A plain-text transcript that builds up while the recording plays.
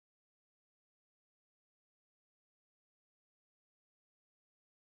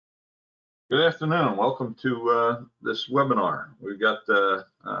Good afternoon. Welcome to this webinar. We've got,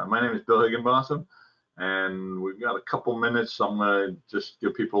 my name is Bill Higginbotham, and we've got a couple minutes. I'm going to just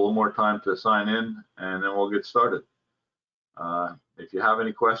give people a little more time to sign in, and then we'll get started. If you have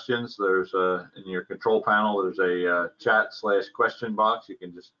any questions, there's in your control panel, there's a chat/question box. You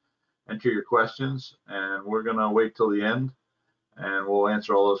can just enter your questions, and we're going to wait till the end, and we'll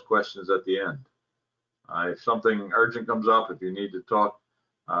answer all those questions at the end. If something urgent comes up, if you need to talk,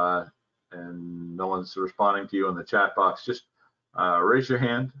 and no one's responding to you in the chat box, just raise your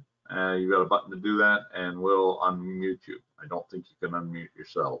hand. You've got a button to do that, and we'll unmute you. I don't think you can unmute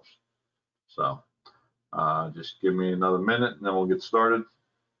yourselves. So just give me another minute, and then we'll get started.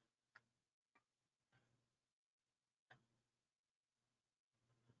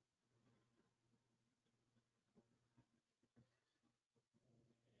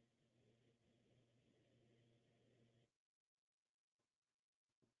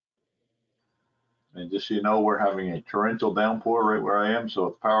 And just so you know, we're having a torrential downpour right where I am, so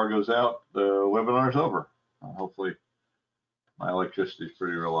if power goes out, the webinar's over. Hopefully, my electricity is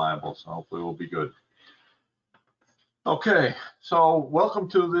pretty reliable, so hopefully we'll be good. Okay, so welcome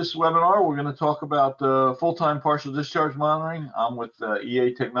to this webinar. We're going to talk about full-time partial discharge monitoring. I'm with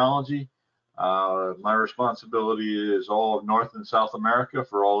EA Technology. My responsibility is all of North and South America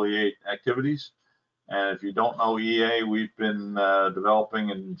for all EA activities. And if you don't know EA, we've been developing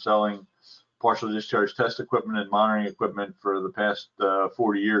and selling partial discharge test equipment and monitoring equipment for the past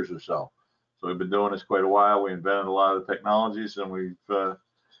 40 years or so. So we've been doing this quite a while. We invented a lot of the technologies, and we've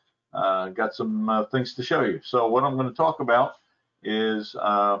got some things to show you. So what I'm going to talk about is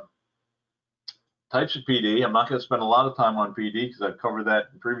types of PD. I'm not going to spend a lot of time on PD because I've covered that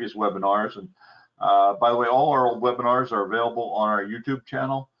in previous webinars. And by the way, all our old webinars are available on our YouTube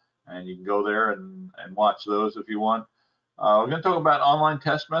channel, and you can go there and watch those if you want. We're going to talk about online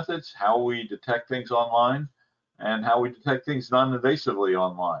test methods, how we detect things online, and how we detect things non-invasively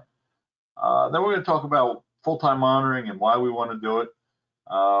online. Then we're going to talk about full-time monitoring and why we want to do it.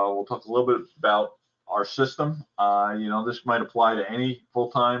 We'll talk a little bit about our system. You know, this might apply to any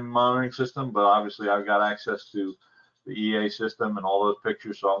full-time monitoring system, but obviously I've got access to the EA system and all those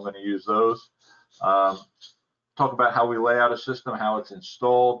pictures, so I'm going to use those. Talk about how we lay out a system, how it's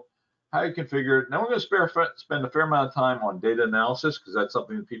installed, how you configure it. Now we're going to spend a fair amount of time on data analysis because that's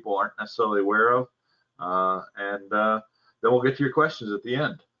something that people aren't necessarily aware of. Then we'll get to your questions at the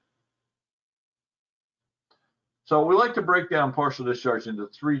end. So we like to break down partial discharge into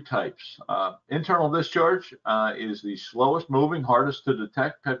three types. Internal discharge is the slowest moving, hardest to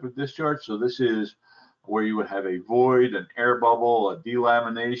detect type of discharge. So this is where you would have a void, an air bubble, a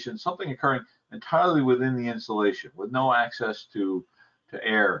delamination, something occurring entirely within the insulation with no access to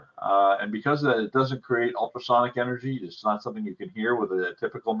air. And because of that, it doesn't create ultrasonic energy. It's not something you can hear with a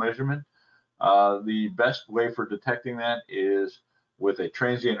typical measurement. The best way for detecting that is with a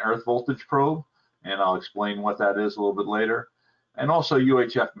transient earth voltage probe, and I'll explain what that is a little bit later. And also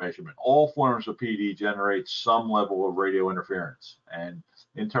UHF measurement. All forms of PD generate some level of radio interference, and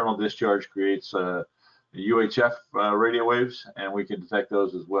internal discharge creates UHF radio waves, and we can detect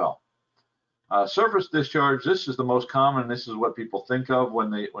those as well. Surface discharge, this is the most common. This is what people think of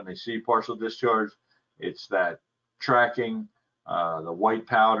when they see partial discharge. It's that tracking, the white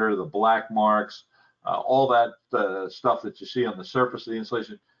powder, the black marks, all that stuff that you see on the surface of the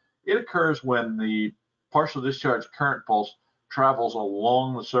insulation. It occurs when the partial discharge current pulse travels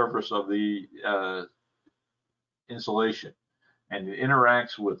along the surface of the insulation, and it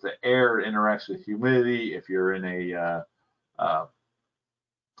interacts with the air, it interacts with humidity. If you're in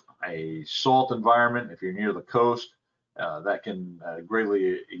a salt environment, if you're near the coast, that can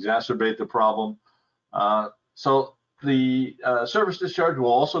greatly exacerbate the problem. So the surface discharge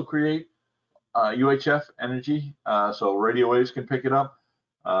will also create UHF energy, so radio waves can pick it up.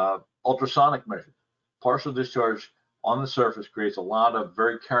 Ultrasonic measure. Partial discharge on the surface creates a lot of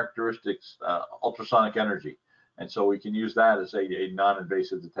very characteristic ultrasonic energy, and so we can use that as a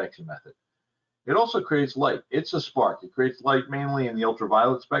non-invasive detection method. It also creates light. It's a spark. It creates light mainly in the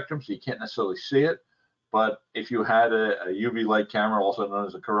ultraviolet spectrum, so you can't necessarily see it. But if you had a UV light camera, also known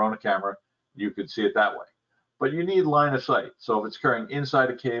as a corona camera, you could see it that way. But you need line of sight. So if it's occurring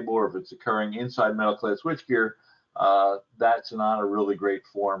inside a cable or if it's occurring inside metal-clad switchgear, that's not a really great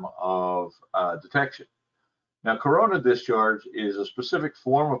form of detection. Now, corona discharge is a specific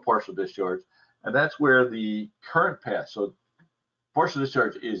form of partial discharge, and that's where the current path, so partial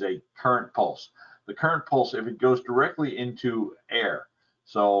discharge is a current pulse. The current pulse, if it goes directly into air,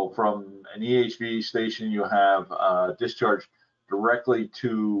 so from an EHV station, you have discharge directly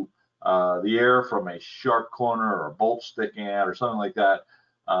to the air from a sharp corner or a bolt sticking out or something like that.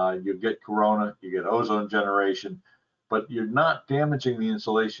 You get corona, you get ozone generation, but you're not damaging the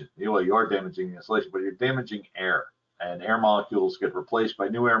insulation. Well, you are damaging the insulation, but you're damaging air, and air molecules get replaced by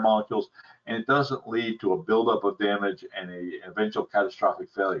new air molecules, and it doesn't lead to a buildup of damage and an eventual catastrophic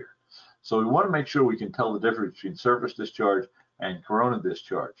failure. So we want to make sure we can tell the difference between surface discharge and corona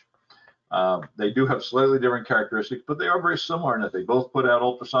discharge. They do have slightly different characteristics, but they are very similar in that they both put out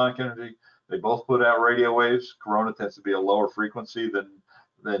ultrasonic energy. They both put out radio waves. Corona tends to be a lower frequency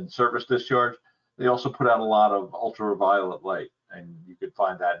than surface discharge. They also put out a lot of ultraviolet light, and you can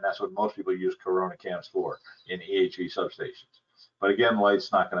find that, and that's what most people use corona cams for in EHV substations. But again,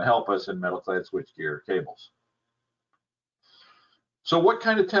 light's not going to help us in metal-clad switchgear cables. So what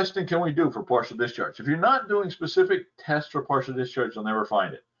kind of testing can we do for partial discharge? If you're not doing specific tests for partial discharge, you'll never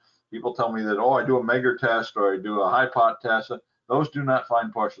find it. People tell me that, oh, I do a Megger test or I do a high pot test. Those do not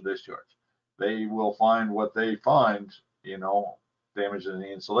find partial discharge. They will find what they find, damage in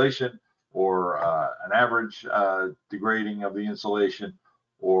the insulation, or an average degrading of the insulation,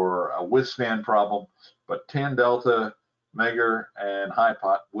 or a withstand problem. But tan delta, Megger, and high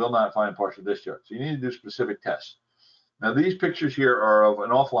pot will not find partial discharge. So you need to do specific tests. Now these pictures here are of an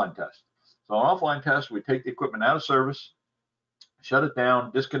offline test. So an offline test, we take the equipment out of service, shut it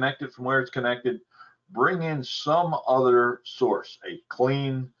down, disconnect it from where it's connected, bring in some other source, a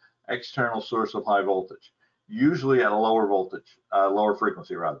clean external source of high voltage, usually at a lower voltage, lower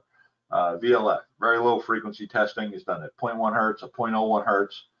frequency rather. VLF, very low frequency testing, is done at 0.1 hertz, 0.01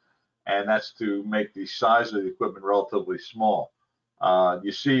 hertz, and that's to make the size of the equipment relatively small.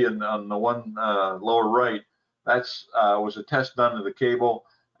 You see on the one lower right, that's was a test done to the cable.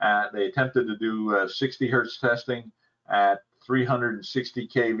 They attempted to do 60 hertz testing at 360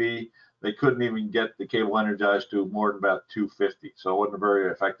 kV. They couldn't even get the cable energized to more than about 250. So it wasn't a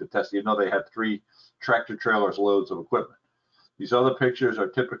very effective test, even though they had 3 tractor trailers loads of equipment. These other pictures are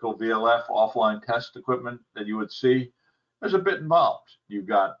typical VLF offline test equipment that you would see. There's a bit involved. You've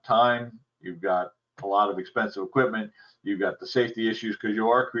got time, you've got a lot of expensive equipment, you've got the safety issues because you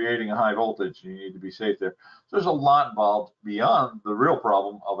are creating a high voltage and you need to be safe there. So there's a lot involved beyond the real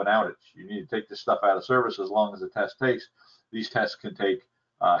problem of an outage. You need to take this stuff out of service as long as the test takes. These tests can take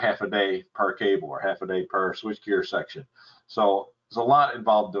half a day per cable or half a day per switchgear section. So there's a lot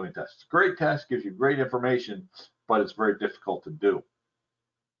involved doing tests. Great test, gives you great information, but it's very difficult to do.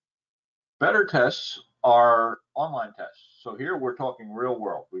 Better tests are online tests. So here we're talking real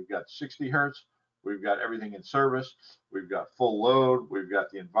world. We've got 60 hertz, we've got everything in service, we've got full load, we've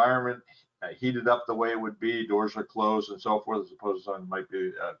got the environment heated up the way it would be, doors are closed and so forth, as opposed to something might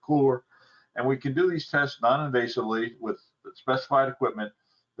be cooler. And we can do these tests non-invasively with specified equipment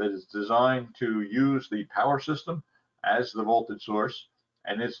that is designed to use the power system as the voltage source,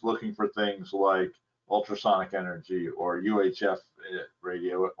 and it's looking for things like ultrasonic energy or UHF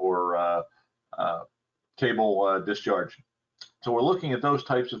radio or cable discharge. So we're looking at those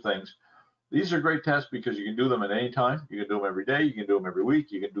types of things. These are great tests because you can do them at any time. You can do them every day. You can do them every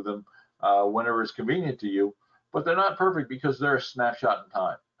week. You can do them whenever it's convenient to you. But they're not perfect because they're a snapshot in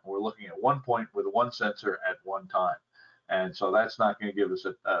time. We're looking at one point with one sensor at one time. And so that's not going to give us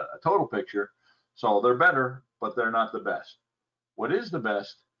a total picture. So they're better, but they're not the best. What is the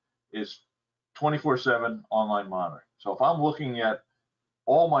best is 24/7 online monitoring. So if I'm looking at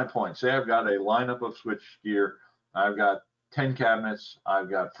all my points, say I've got a lineup of switch gear, I've got 10 cabinets, I've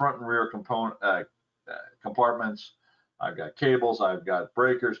got front and rear compartments, I've got cables, I've got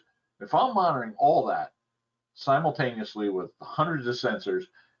breakers. If I'm monitoring all that simultaneously with hundreds of sensors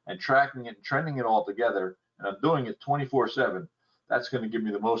and tracking it and trending it all together, and I'm doing it 24/7, that's going to give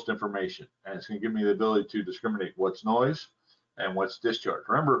me the most information, and it's going to give me the ability to discriminate what's noise and what's discharge.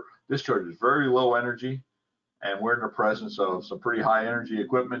 Remember, discharge is very low energy, and we're in the presence of some pretty high energy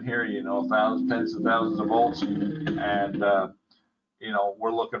equipment here, thousands, tens of thousands of volts, and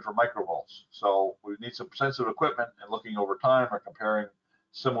we're looking for microvolts. So we need some sensitive equipment, and looking over time or comparing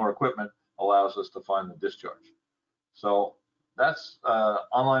similar equipment allows us to find the discharge. So that's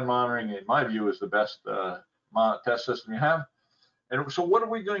online monitoring, in my view, is the best test system you have. And so what are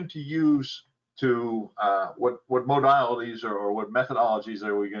we going to use to, what modalities or what methodologies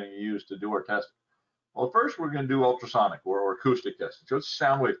are we going to use to do our testing? Well, first we're going to do ultrasonic or acoustic testing. So it's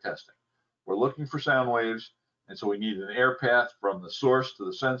sound wave testing. We're looking for sound waves, and so we need an air path from the source to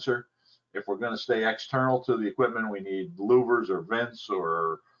the sensor. If we're going to stay external to the equipment, we need louvers or vents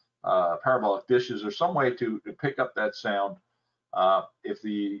or parabolic dishes or some way to pick up that sound. If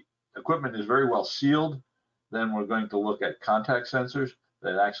the equipment is very well sealed, then we're going to look at contact sensors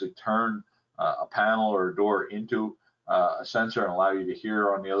that actually turn a panel or a door into a sensor and allow you to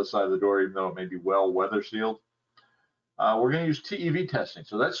hear on the other side of the door, even though it may be well weather sealed. we're going to use TEV testing.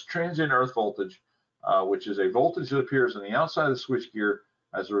 So that's transient earth voltage, which is a voltage that appears on the outside of the switchgear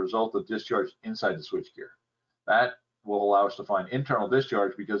as a result of discharge inside the switchgear. That will allow us to find internal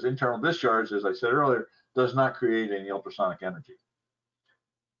discharge, because internal discharge, as I said earlier, does not create any ultrasonic energy.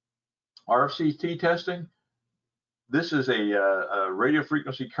 RFCT testing. This is a radio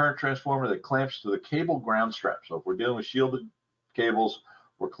frequency current transformer that clamps to the cable ground strap. So if we're dealing with shielded cables,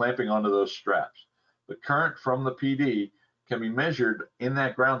 we're clamping onto those straps. The current from the PD can be measured in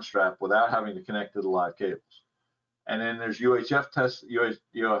that ground strap without having to connect to the live cables. And then there's UHF testing,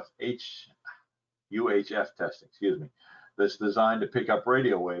 that's designed to pick up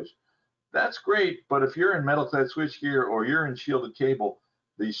radio waves. That's great, but if you're in metal-clad switchgear or you're in shielded cable,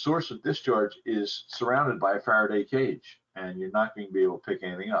 the source of discharge is surrounded by a Faraday cage, and you're not going to be able to pick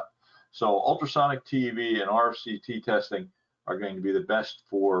anything up. So ultrasonic TEV and RFCT testing are going to be the best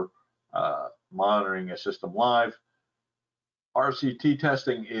for monitoring a system live. RFCT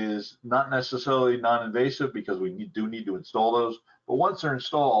testing is not necessarily non-invasive, because we do need to install those, but once they're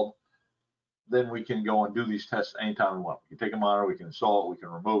installed, then we can go and do these tests anytime we want. We can take a monitor, we can install it, we can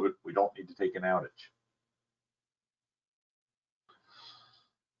remove it. We don't need to take an outage.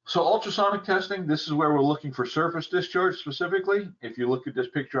 So ultrasonic testing, this is where we're looking for surface discharge specifically. If you look at this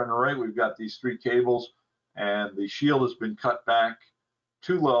picture on the right, we've got these 3 cables, and the shield has been cut back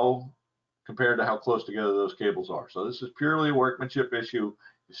too low compared to how close together those cables are. So this is purely a workmanship issue.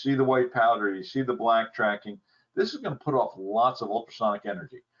 You see the white powder, you see the black tracking. This is going to put off lots of ultrasonic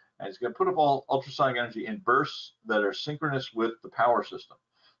energy, and it's going to put off all ultrasonic energy in bursts that are synchronous with the power system.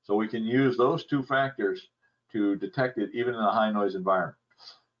 So we can use those 2 factors to detect it even in a high noise environment.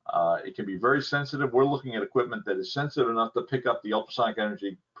 It can be very sensitive. We're looking at equipment that is sensitive enough to pick up the ultrasonic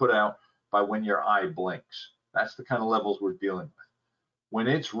energy put out by when your eye blinks. That's the kind of levels we're dealing with. When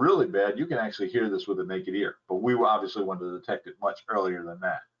it's really bad, you can actually hear this with a naked ear, but we obviously want to detect it much earlier than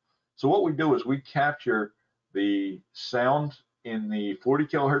that. So what we do is we capture the sound in the 40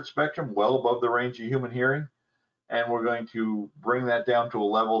 kilohertz spectrum, well above the range of human hearing, and we're going to bring that down to a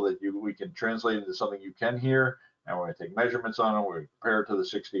level that we can translate into something you can hear, and we're going to take measurements on it. We're going to compare it to the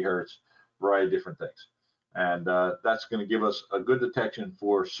 60 hertz, variety of different things. And that's going to give us a good detection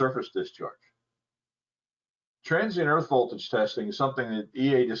for surface discharge. Transient earth voltage testing is something that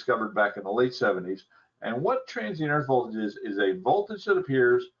EA discovered back in the late 70s. And what transient earth voltage is a voltage that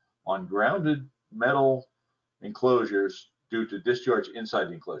appears on grounded metal enclosures due to discharge inside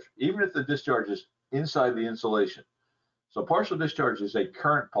the enclosure, even if the discharge is inside the insulation. So partial discharge is a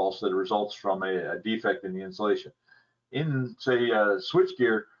current pulse that results from a defect in the insulation. In, say,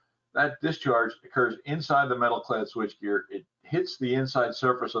 switchgear, that discharge occurs inside the metal-clad switchgear. It hits the inside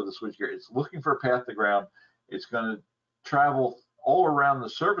surface of the switchgear. It's looking for a path to ground. It's going to travel all around the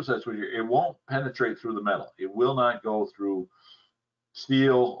surface of that switchgear. It won't penetrate through the metal. It will not go through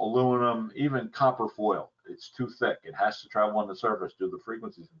steel, aluminum, even copper foil. It's too thick. It has to travel on the surface due to the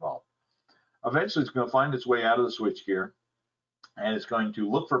frequencies involved. Eventually, it's going to find its way out of the switchgear, and it's going to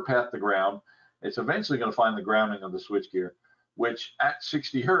look for a path to ground. It's eventually going to find the grounding of the switchgear, which at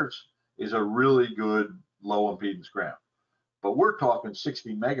 60 hertz is a really good low impedance ground. But we're talking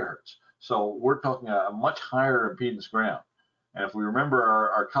 60 megahertz. So we're talking a much higher impedance ground. And if we remember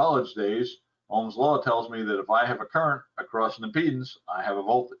our college days, Ohm's law tells me that if I have a current across an impedance, I have a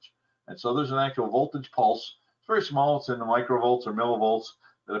voltage. And so there's an actual voltage pulse. It's very small. It's in the microvolts or millivolts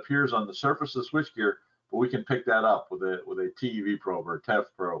that appears on the surface of the switchgear, but we can pick that up with a TEV probe or a TEV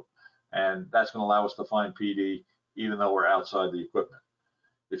probe. And that's going to allow us to find PD even though we're outside the equipment.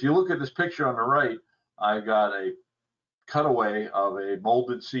 If you look at this picture on the right, I got a cutaway of a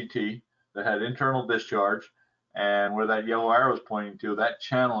molded CT that had internal discharge, and where that yellow arrow is pointing to, that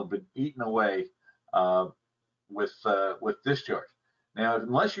channel had been eaten away with discharge. Now,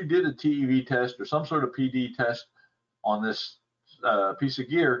 unless you did a TEV test or some sort of PD test on this piece of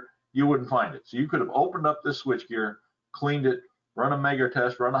gear, you wouldn't find it. So you could have opened up this switch gear, cleaned it, run a mega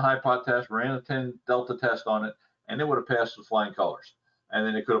test, run a high pot test, ran a 10 delta test on it, and it would have passed with flying colors. And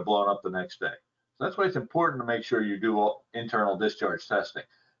then it could have blown up the next day. So that's why it's important to make sure you do internal discharge testing.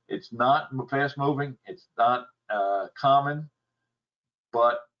 It's not fast moving, it's not common,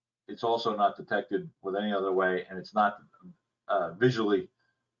 but it's also not detected with any other way, and it's not visually,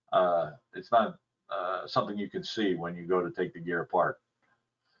 it's not something you can see when you go to take the gear apart.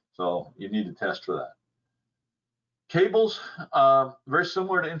 So you need to test for that. Cables, very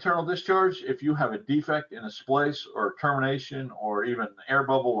similar to internal discharge. If you have a defect in a splice or termination or even air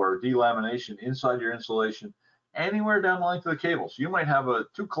bubble or delamination inside your insulation, anywhere down the length of the cable, so you might have a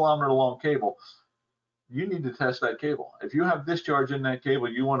 2 kilometer long cable, you need to test that cable. If you have discharge in that cable,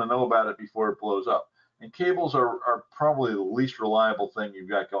 you want to know about it before it blows up. And cables are probably the least reliable thing you've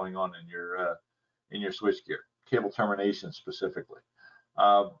got going on in your switchgear, cable termination specifically.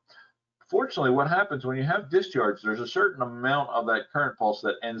 Fortunately, what happens when you have discharge, there's a certain amount of that current pulse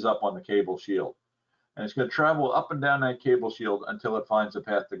that ends up on the cable shield. And it's going to travel up and down that cable shield until it finds a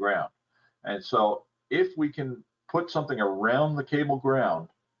path to ground. And so if we can put something around the cable ground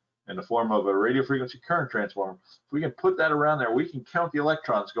in the form of a radio frequency current transformer, if we can put that around there, we can count the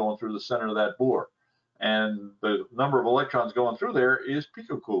electrons going through the center of that bore. And the number of electrons going through there is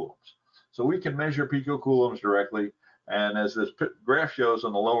picocoulombs. So we can measure picocoulombs directly. And as this graph shows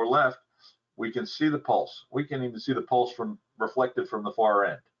on the lower left, we can see the pulse. We can even see the pulse reflected from the far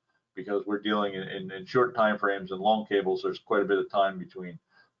end, because we're dealing in short time frames and long cables. There's quite a bit of time between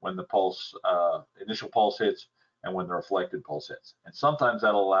when the pulse, initial pulse hits and when the reflected pulse hits. And sometimes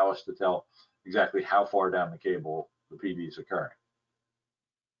that'll allow us to tell exactly how far down the cable the PD is occurring.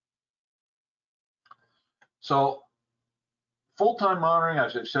 So full-time monitoring,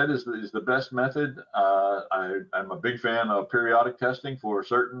 as I've said, is the best method. I'm a big fan of periodic testing for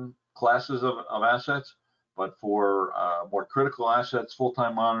certain classes of assets, but for more critical assets,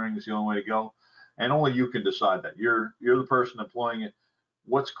 full-time monitoring is the only way to go. And only you can decide that. You're the person employing it.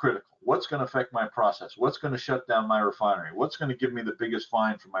 What's critical? What's going to affect my process? What's going to shut down my refinery? What's going to give me the biggest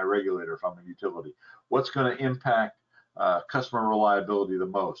fine for my regulator if I'm a utility? What's going to impact customer reliability the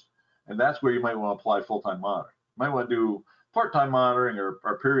most? And that's where you might want to apply full-time monitoring. You might want to do part-time monitoring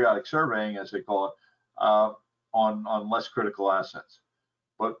or periodic surveying, as they call it, on less critical assets.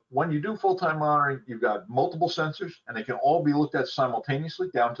 But when you do full-time monitoring, you've got multiple sensors, and they can all be looked at simultaneously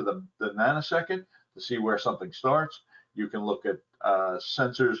down to the nanosecond to see where something starts. You can look at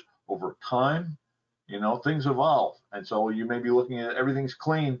sensors over time. You know, things evolve. And so you may be looking at everything's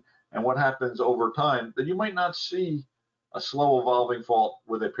clean, and what happens over time, that you might not see a slow evolving fault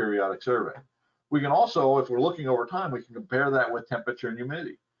with a periodic survey. We can also, if we're looking over time, we can compare that with temperature and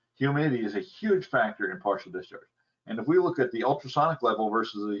humidity. Humidity is a huge factor in partial discharge. And if we look at the ultrasonic level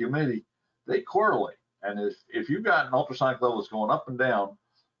versus the humidity, they correlate. And if you've got an ultrasonic level that's going up and down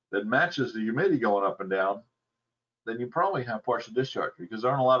that matches the humidity going up and down, then you probably have partial discharge, because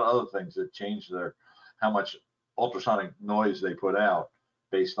there aren't a lot of other things that change how much ultrasonic noise they put out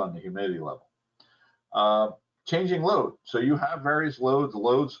based on the humidity level. Changing load. So you have various loads.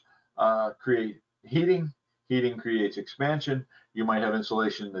 Loads create heating. Heating creates expansion. You might have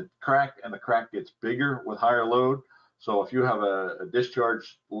insulation that cracked, and the crack gets bigger with higher load. So if you have a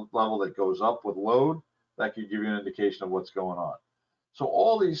discharge level that goes up with load, that could give you an indication of what's going on. So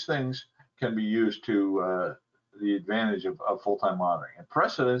all these things can be used to the advantage of full-time monitoring. And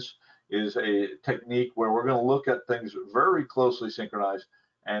precedence is a technique where we're going to look at things very closely synchronized,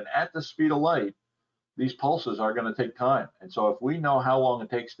 and at the speed of light, these pulses are going to take time. And so if we know how long it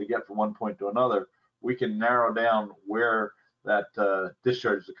takes to get from one point to another, we can narrow down where that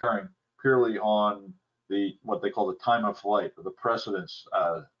discharge is occurring purely on what they call the time of flight, or the precedence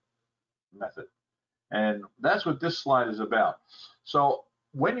method. And that's what this slide is about. So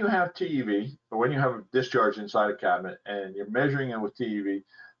when you have TEV, or when you have a discharge inside a cabinet and you're measuring it with TEV,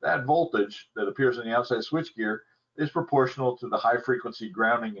 that voltage that appears on the outside switchgear is proportional to the high frequency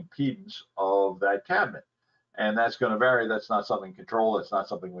grounding impedance of that cabinet. And that's going to vary. That's not something controlled. That's not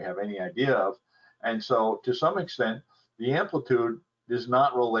something we have any idea of. And so to some extent, the amplitude does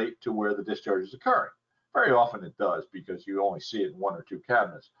not relate to where the discharge is occurring. Very often it does, because you only see it in one or two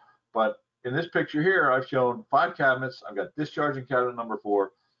cabinets. But in this picture here, I've shown 5 cabinets. I've got discharge in cabinet number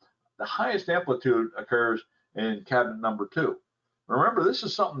 4. The highest amplitude occurs in cabinet number 2. Remember, this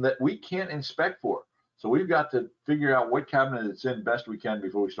is something that we can't inspect for. So we've got to figure out what cabinet it's in best we can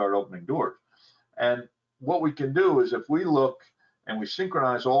before we start opening doors. And what we can do is, if we look and we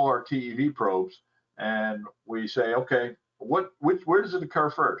synchronize all our TEV probes, and we say, okay, where does it occur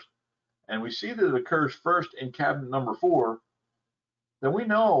first? And we see that it occurs first in cabinet number 4, then we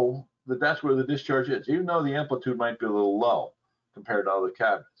know that that's where the discharge is, even though the amplitude might be a little low compared to other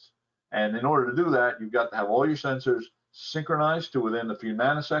cabinets. And in order to do that, you've got to have all your sensors synchronized to within a few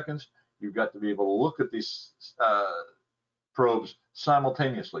nanoseconds. You've got to be able to look at these probes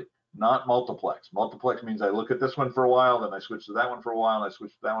simultaneously, not multiplex. Multiplex means I look at this one for a while, then I switch to that one for a while, and I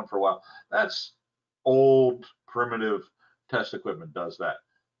switch to that one for a while. That's old, primitive test equipment does that.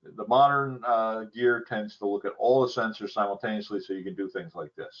 The modern gear tends to look at all the sensors simultaneously, so you can do things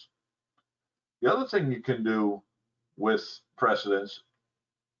like this. The other thing you can do with precedence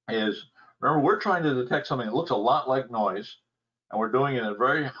is, remember, we're trying to detect something that looks a lot like noise, and we're doing it in a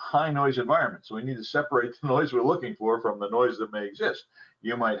very high noise environment. So we need to separate the noise we're looking for from the noise that may exist.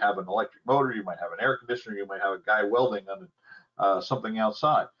 You might have an electric motor, you might have an air conditioner, you might have a guy welding on something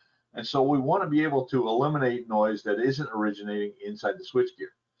outside. And so we want to be able to eliminate noise that isn't originating inside the switchgear.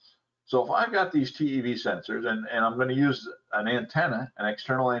 So if I've got these TEV sensors and I'm going to use an antenna, an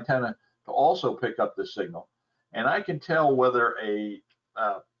external antenna, to also pick up this signal, and I can tell whether a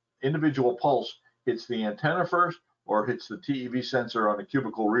individual pulse hits the antenna first or hits the TEV sensor on the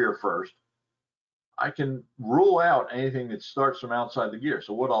cubicle rear first, I can rule out anything that starts from outside the gear.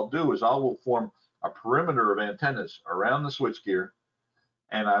 So what I'll do is I will form a perimeter of antennas around the switchgear,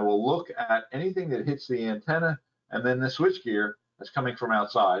 and I will look at anything that hits the antenna and then the switchgear that's coming from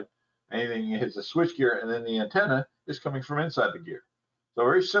outside. Anything that hits the switchgear and then the antenna is coming from inside the gear. So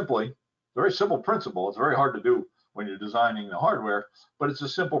very simply, it's a very simple principle. It's very hard to do when you're designing the hardware, but it's a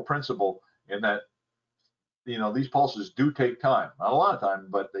simple principle in that, you know, these pulses do take time, not a lot of time,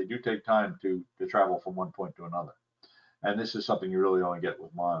 but they do take time to travel from one point to another. And this is something you really only get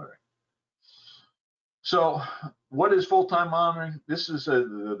with monitoring. So what is full-time monitoring? This is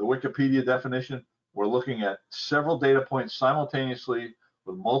the Wikipedia definition. We're looking at several data points simultaneously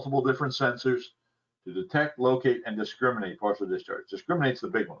with multiple different sensors to detect, locate, and discriminate partial discharge. Discriminate's the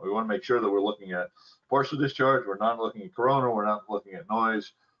big one. We want to make sure that we're looking at partial discharge. We're not looking at corona. We're not looking at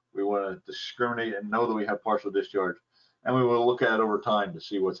noise. We want to discriminate and know that we have partial discharge. And we will look at it over time to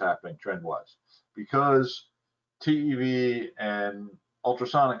see what's happening trend-wise. Because TEV and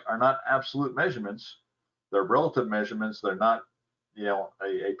ultrasonic are not absolute measurements, they're relative measurements. They're not, you know,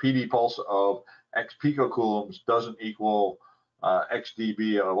 a PD pulse of X picocoulombs doesn't equal X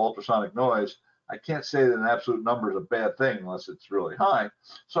dB of ultrasonic noise. I can't say that an absolute number is a bad thing unless it's really high.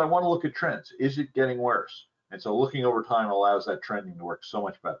 So I want to look at trends. Is it getting worse? And so looking over time allows that trending to work so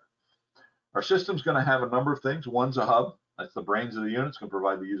much better. Our system's going to have a number of things. One's a hub. That's the brains of the unit. It's going to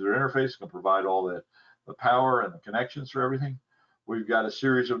provide the user interface. It's going to provide all the power and the connections for everything. We've got a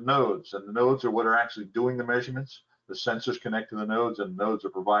series of nodes, and the nodes are what are actually doing the measurements. The sensors connect to the nodes, and the nodes are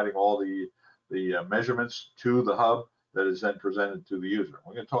providing all the measurements to the hub that is then presented to the user.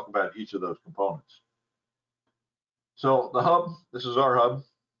 We're going to talk about each of those components. So the hub, this is our hub.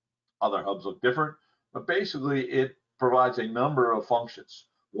 Other hubs look different, but basically it provides a number of functions.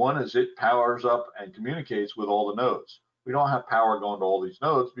 One is it powers up and communicates with all the nodes. We don't have power going to all these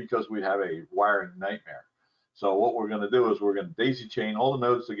nodes because we have a wiring nightmare. So what we're going to do is we're going to daisy chain all the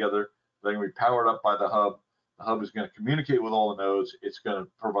nodes together. They're going to be powered up by the hub. The hub is going to communicate with all the nodes. It's going to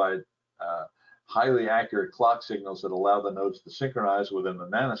provide highly accurate clock signals that allow the nodes to synchronize within a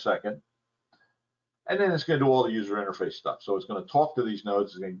nanosecond. And then it's going to do all the user interface stuff. So it's going to talk to these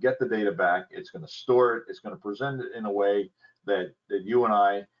nodes. It's going to get the data back. It's going to store it. It's going to present it in a way that you and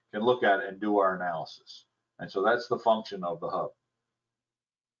I can look at and do our analysis. And so that's the function of the hub.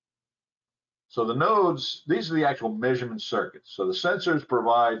 So the nodes, these are the actual measurement circuits. So the sensors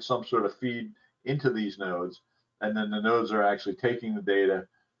provide some sort of feed into these nodes, and then the nodes are actually taking the data,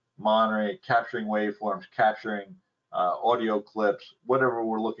 monitoring it, capturing waveforms, capturing audio clips, whatever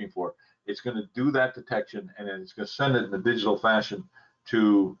we're looking for. It's going to do that detection, and then it's going to send it in a digital fashion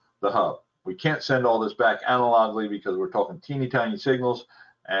to the hub. We can't send all this back analogically because we're talking teeny tiny signals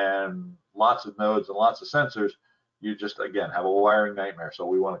and lots of nodes and lots of sensors. You just, again, have a wiring nightmare. So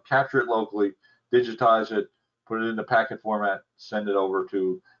we want to capture it locally, digitize it, put it into packet format, send it over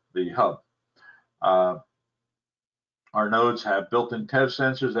to the hub. Our nodes have built-in TEV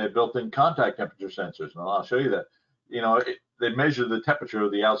sensors. They have built-in contact temperature sensors. And I'll show you that. You know, they measure the temperature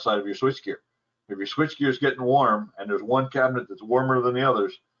of the outside of your switchgear. If your switchgear is getting warm and there's one cabinet that's warmer than the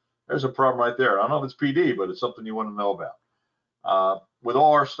others, there's a problem right there. I don't know if it's PD, but it's something you want to know about. With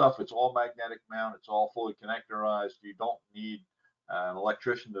all our stuff, it's all magnetic mount. It's all fully connectorized. You don't need an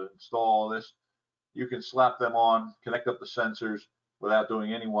electrician to install all this. You can slap them on, connect up the sensors without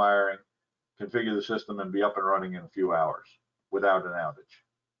doing any wiring, configure the system, and be up and running in a few hours without an outage.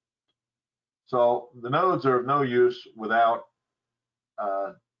 So the nodes are of no use without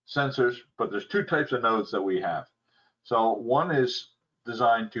sensors, but there's two types of nodes that we have. So one is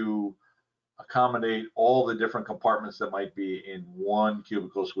designed to accommodate all the different compartments that might be in one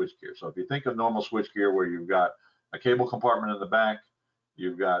cubicle switchgear. So if you think of normal switchgear where you've got a cable compartment in the back,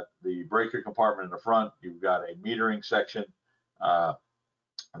 you've got the breaker compartment in the front, you've got a metering section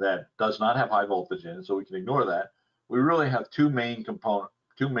that does not have high voltage in it, so we can ignore that. We really have two main compartments,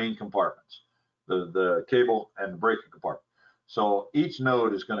 the cable and the breaker compartment. So each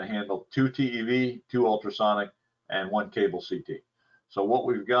node is going to handle 2 TEV, 2 ultrasonic, and 1 cable CT. So what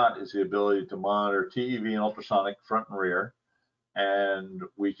we've got is the ability to monitor TEV and ultrasonic front and rear, and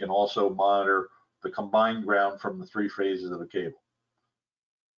we can also monitor the combined ground from the 3 phases of the cable.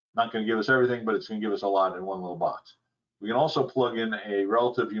 Not going to give us everything, but it's going to give us a lot in one little box. We can also plug in a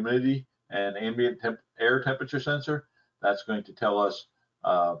relative humidity and ambient air temperature sensor. That's going to tell us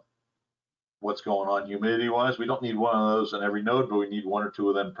what's going on humidity-wise. We don't need one of those in every node, but we need one or two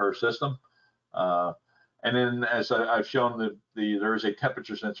of them per system. And then, as I've shown, there is a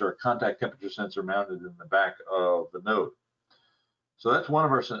temperature sensor, a contact temperature sensor mounted in the back of the node. So that's one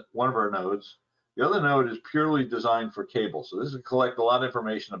of our nodes. The other node is purely designed for cables. So this is to collect a lot of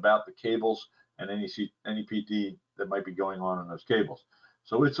information about the cables and any PT that might be going on in those cables.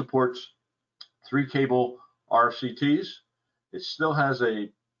 So it supports 3 cable RCTs. It still has a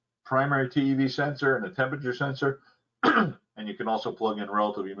primary TEV sensor and a temperature sensor, and you can also plug in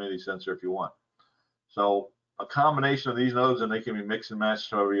relative humidity sensor if you want. So a combination of these nodes, and they can be mixed and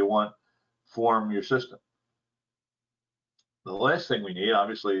matched however you want, form your system. The last thing we need,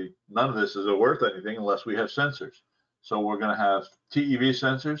 obviously, none of this is worth anything unless we have sensors. So we're going to have TEV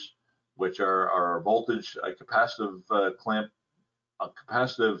sensors, which are our voltage, a capacitive clamp, a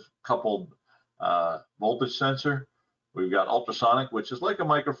capacitive coupled voltage sensor. We've got ultrasonic, which is like a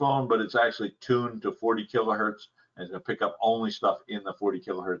microphone, but it's actually tuned to 40 kilohertz and it's going to pick up only stuff in the 40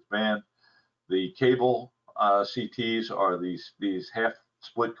 kilohertz band. The cable CTs are these half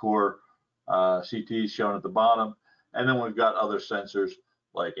split core CTs shown at the bottom. And then we've got other sensors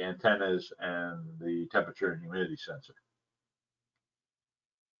like antennas and the temperature and humidity sensor.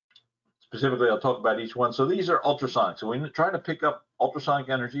 Specifically, I'll talk about each one. So these are ultrasonic. So we're trying to pick up ultrasonic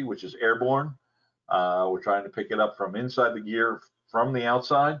energy, which is airborne. We're trying to pick it up from inside the gear, from the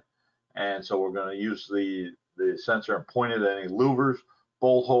outside. And so we're going to use the sensor and point it at any louvers,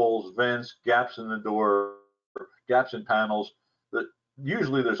 bolt holes, vents, gaps in the door, gaps in panels.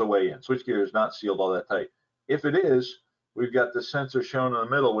 Usually there's a way in. Switchgear is not sealed all that tight. If it is, we've got the sensor shown in the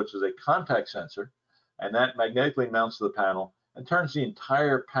middle, which is a contact sensor, and that magnetically mounts to the panel and turns the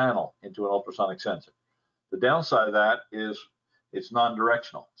entire panel into an ultrasonic sensor. The downside of that is it's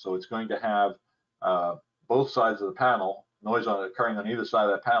non-directional, so it's going to have both sides of the panel, noise occurring on either side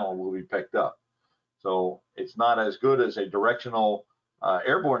of that panel will be picked up. So it's not as good as a directional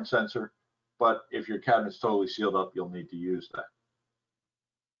airborne sensor, but if your cabinet's totally sealed up, you'll need to use that.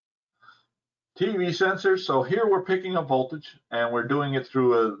 TEV sensors, so here we're picking up voltage and we're doing it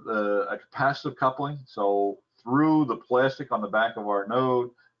through a capacitive coupling. So through the plastic on the back of our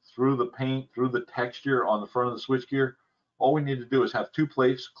node, through the paint, through the texture on the front of the switchgear, all we need to do is have 2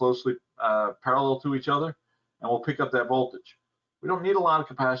 plates closely parallel to each other and we'll pick up that voltage. We don't need a lot of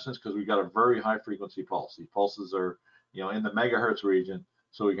capacitance because we've got a very high frequency pulse. These pulses are, in the megahertz region,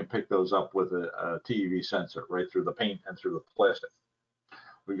 so we can pick those up with a TEV sensor right through the paint and through the plastic.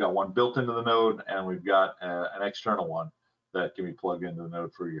 We've got one built into the node, and we've got an external one that can be plugged into the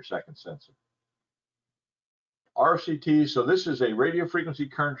node for your second sensor. RCT, so this is a radio frequency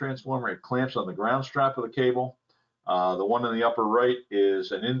current transformer. It clamps on the ground strap of the cable. The one in the upper right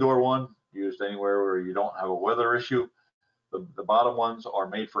is an indoor one, used anywhere where you don't have a weather issue. The bottom ones are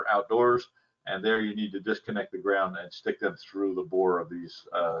made for outdoors, and there you need to disconnect the ground and stick them through the bore of these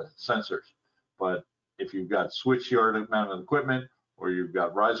sensors. But if you've got switchyard mounted equipment, or you've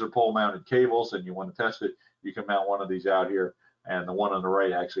got riser pole mounted cables and you want to test it, you can mount one of these out here. And the one on the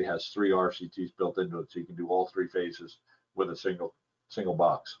right actually has 3 RCTs built into it, so you can do all 3 phases with a single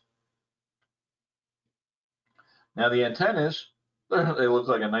box. Now the antennas, they look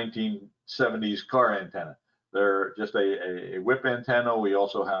like a 1970s car antenna. They're just a whip antenna. We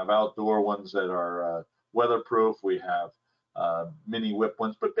also have outdoor ones that are weatherproof. We have mini whip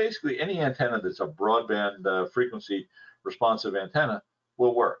ones, but basically any antenna that's a broadband frequency responsive antenna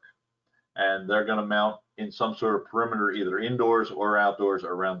will work, and they're going to mount in some sort of perimeter, either indoors or outdoors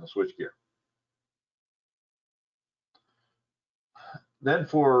around the switchgear. Then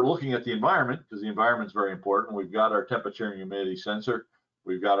for looking at the environment, because the environment is very important, we've got our temperature and humidity sensor,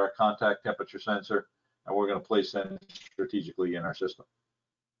 we've got our contact temperature sensor, and we're going to place them strategically in our system.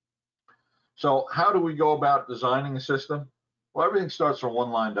 So how do we go about designing a system? Well, everything starts from one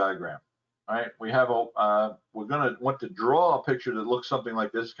line diagram. All right, we have we're going to want to draw a picture that looks something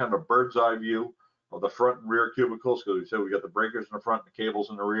like this, kind of a bird's eye view of the front and rear cubicles, because we said we got the breakers in the front and the cables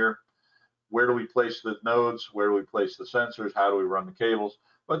in the rear. Where do we place the nodes? Where do we place the sensors? How do we run the cables?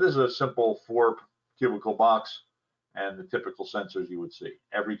 But this is a simple 4 cubicle box and the typical sensors you would see.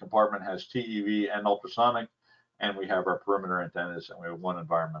 Every compartment has TEV and ultrasonic, and we have our perimeter antennas, and we have 1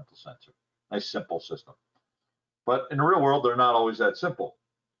 environmental sensor. Nice simple system. But in the real world, they're not always that simple.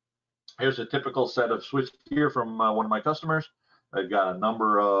 Here's a typical set of switchgear from one of my customers. They've got a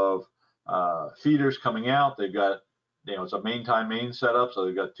number of feeders coming out. They've got, it's a main tie main setup, so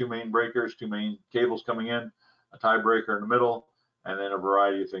they've got 2 main breakers, 2 main cables coming in, a tie breaker in the middle, and then a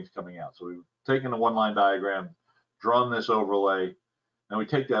variety of things coming out. So we've taken the 1-line diagram, drawn this overlay, and we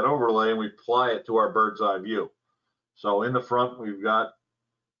take that overlay and we apply it to our bird's eye view. So in the front, we've got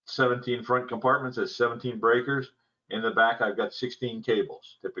 17 front compartments has 17 breakers. In the back, I've got 16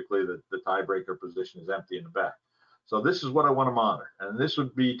 cables. Typically, the tie breaker position is empty in the back. So this is what I want to monitor. And this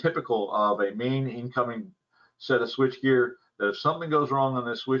would be typical of a main incoming set of switchgear, that if something goes wrong on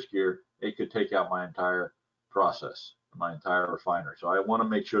this switchgear, it could take out my entire process, my entire refinery. So I want to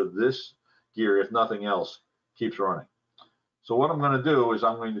make sure this gear, if nothing else, keeps running. So what I'm going to do is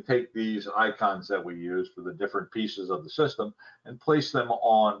I'm going to take these icons that we use for the different pieces of the system and place them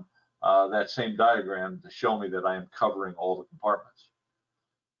on that same diagram to show me that I am covering all the compartments.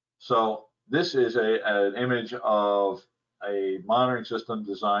 So this is an image of a monitoring system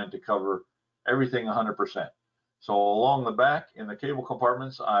designed to cover everything 100%. So along the back in the cable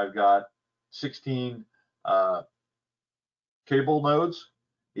compartments, I've got 16 cable nodes.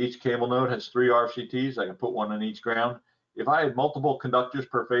 Each cable node has 3 RFCTs. I can put one on each ground. If I had multiple conductors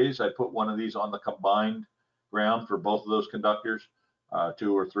per phase, I put one of these on the combined ground for both of those conductors,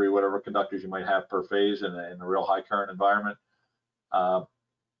 2 or 3, whatever conductors you might have per phase in a real high current environment.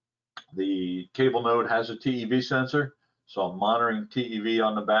 The cable node has a TEV sensor, so I'm monitoring TEV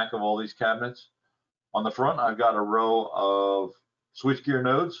on the back of all these cabinets. On the front, I've got a row of switchgear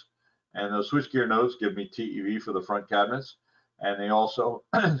nodes, and those switchgear nodes give me TEV for the front cabinets, and they also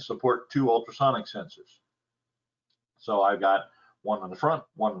support 2 ultrasonic sensors. So I've got one on the front,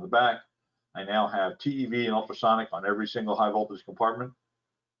 one on the back. I now have TEV and ultrasonic on every single high voltage compartment.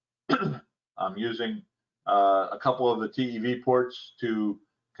 I'm using a couple of the TEV ports to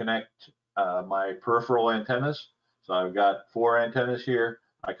connect my peripheral antennas. So I've got 4 antennas here.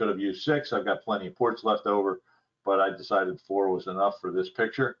 I could have used 6. I've got plenty of ports left over, but I decided 4 was enough for this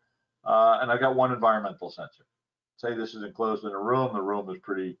picture. And I've got 1 environmental sensor. Say this is enclosed in a room. The room is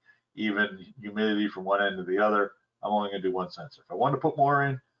pretty even humidity from one end to the other. I'm only going to do 1 sensor. If I want to put more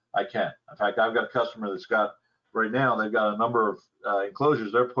in, I can. In fact, I've got a customer that's got, right now, they've got a number of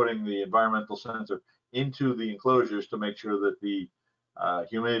enclosures. They're putting the environmental sensor into the enclosures to make sure that the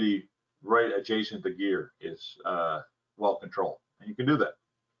humidity right adjacent to gear is well controlled. And you can do that.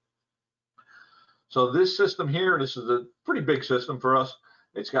 So this system here, this is a pretty big system for us.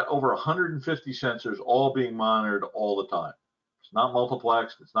 It's got over 150 sensors all being monitored all the time. It's not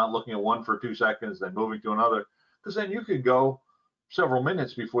multiplexed. It's not looking at one for 2 seconds, then moving to another, because then you could go several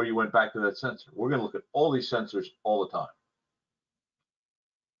minutes before you went back to that sensor. We're going to look at all these sensors all the time.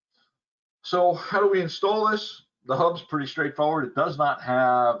 So how do we install this? The hub's pretty straightforward. It does not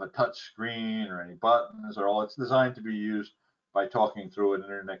have a touch screen or any buttons or all. It's designed to be used by talking through an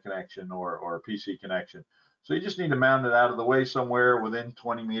internet connection or a PC connection. So you just need to mount it out of the way somewhere within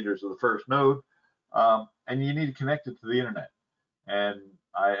 20 meters of the first node, and you need to connect it to the internet. And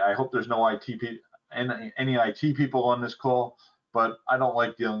I hope there's no any IT people on this call, but I don't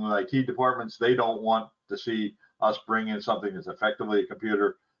like dealing with IT departments. They don't want to see us bring in something that's effectively a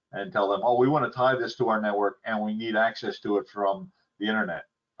computer and tell them, oh, we want to tie this to our network and we need access to it from the internet.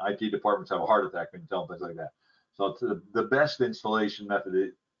 IT departments have a heart attack when you tell them things like that. So the best installation method,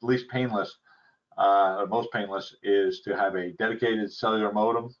 at least painless, or most painless, is to have a dedicated cellular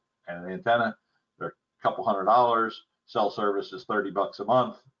modem and an antenna. They're a couple $100. Cell service is $30 a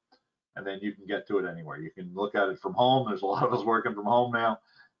month, and then you can get to it anywhere. You can look at it from home. There's a lot of us working from home now,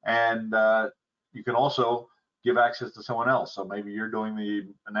 and you can also give access to someone else. So maybe you're doing the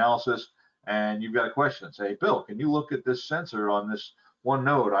analysis and you've got a question. Say, hey, Bill, can you look at this sensor on this one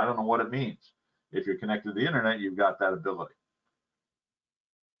node? I don't know what it means. If you're connected to the internet, you've got that ability.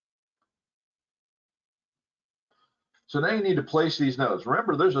 So now you need to place these nodes.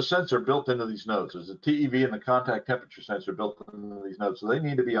 Remember, there's a sensor built into these nodes. There's a TEV and the contact temperature sensor built into these nodes. So they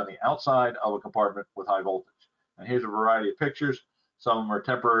need to be on the outside of a compartment with high voltage. And here's a variety of pictures. Some of them are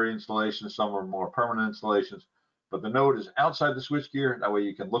temporary installations, some are more permanent installations. But the node is outside the switchgear. That way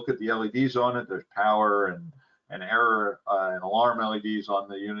you can look at the LEDs on it. There's power and error and alarm LEDs on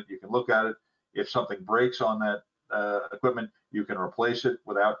the unit. You can look at it. If something breaks on that equipment, you can replace it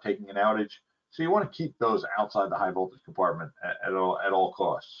without taking an outage. So you want to keep those outside the high voltage compartment at all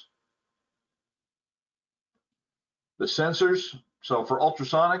costs. The sensors, so for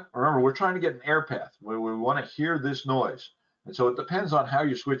ultrasonic, remember, we're trying to get an air path. We want to hear this noise. And so it depends on how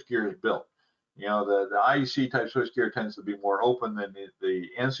your switchgear is built. You know, the IEC type switchgear tends to be more open than the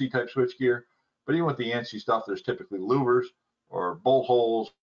ANSI type switchgear. But even with the ANSI stuff, there's typically louvers or bolt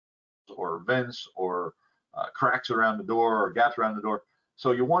holes or vents or cracks around the door or gaps around the door.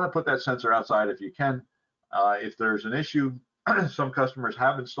 So you want to put that sensor outside if you can. If there's an issue, some customers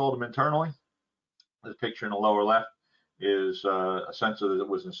have installed them internally. This picture in the lower left is a sensor that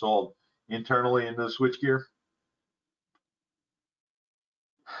was installed internally into the switchgear.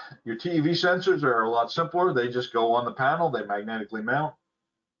 Your TEV sensors are a lot simpler. They just go on the panel. They magnetically mount.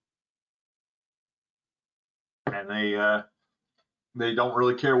 and they don't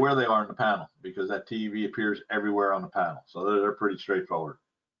really care where they are in the panel because that TV appears everywhere on the panel. So they're pretty straightforward.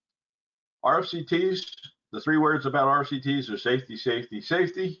 RFCTs, the 3 words about RFCTs are safety, safety,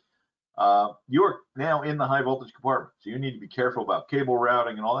 safety. You're now in the high voltage compartment, so you need to be careful about cable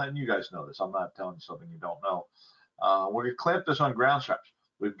routing and all that, and you guys know this. I'm not telling you something you don't know. We're going to clamp this on ground straps.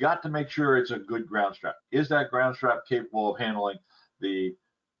 We've got to make sure it's a good ground strap. Is that ground strap capable of handling the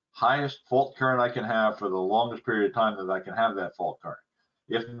highest fault current I can have for the longest period of time that I can have that fault current?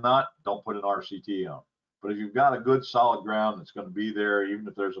 If not, don't put an RCT on. But if you've got a good solid ground that's going to be there even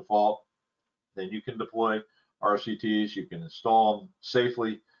if there's a fault, then you can deploy RCTs. You can install them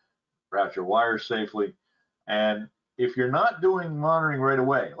safely, route your wires safely. And if you're not doing monitoring right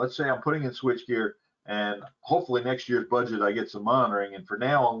away, let's say I'm putting in switchgear and hopefully next year's budget I get some monitoring, and for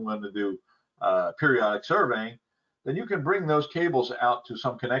now I'm going to do periodic surveying, then you can bring those cables out to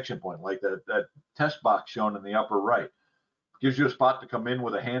some connection point, like that test box shown in the upper right. Gives you a spot to come in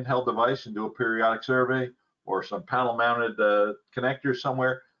with a handheld device and do a periodic survey, or some panel mounted connectors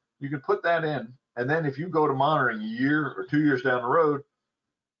somewhere. You can put that in, and then if you go to monitoring a year or 2 years down the road,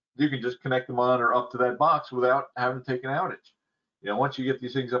 you can just connect the monitor up to that box without having to take an outage. You know, once you get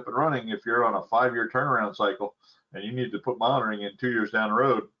these things up and running, if you're on a 5-year turnaround cycle and you need to put monitoring in 2 years down the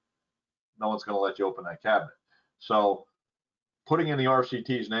road, no one's going to let you open that cabinet. So putting in the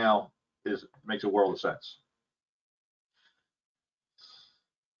RCTs now makes a world of sense.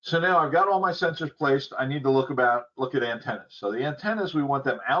 So now I've got all my sensors placed. I need to look at antennas. So the antennas, we want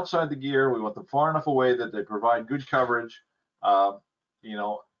them outside the gear. We want them far enough away that they provide good coverage. You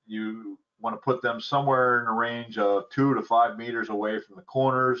know, you want to put them somewhere in a range of 2 to 5 meters away from the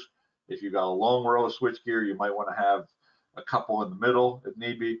corners. If you've got a long row of switchgear, you might want to have a couple in the middle if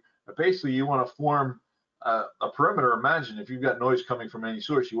need be. But basically, you want to form a perimeter. Imagine if you've got noise coming from any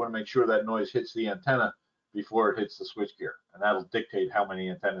source, you want to make sure that noise hits the antenna before it hits the switchgear, and that'll dictate how many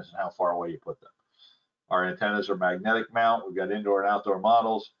antennas and how far away you put them. Our antennas are magnetic mount. We've got indoor and outdoor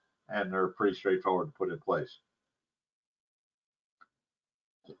models, and they're pretty straightforward to put in place.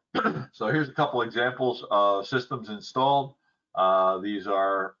 So here's a couple examples of systems installed. These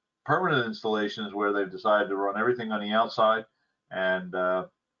are permanent installations where they've decided to run everything on the outside, and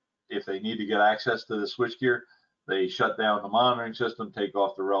if they need to get access to the switchgear, they shut down the monitoring system, take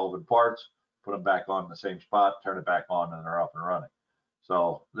off the relevant parts, put them back on in the same spot, turn it back on, and they're up and running.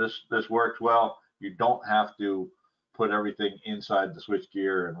 So this works well. You don't have to put everything inside the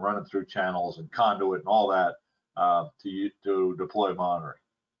switchgear and run it through channels and conduit and all that to deploy monitoring.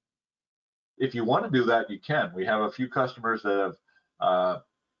 If you want to do that, you can. We have a few customers that have,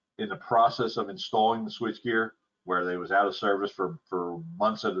 in the process of installing the switchgear, where they was out of service for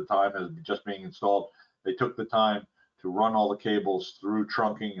months at a time as just being installed, they took the time to run all the cables through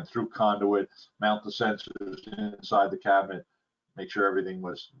trunking and through conduit, mount the sensors inside the cabinet, make sure everything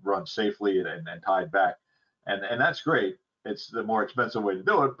was run safely and tied back. And that's great. It's the more expensive way to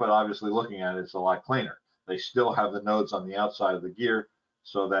do it, but obviously looking at it, it's a lot cleaner. They still have the nodes on the outside of the gear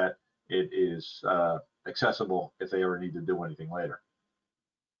so that it is accessible if they ever need to do anything later.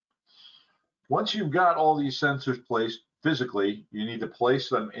 Once you've got all these sensors placed physically, you need to place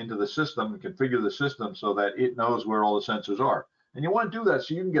them into the system and configure the system so that it knows where all the sensors are. And you want to do that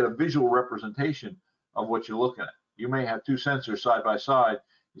so you can get a visual representation of what you're looking at. You may have 2 sensors side by side.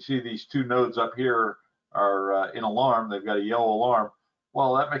 You see these 2 nodes up here are in alarm. They've got a yellow alarm.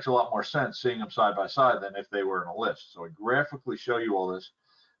 Well, that makes a lot more sense seeing them side by side than if they were in a list. So we graphically show you all this.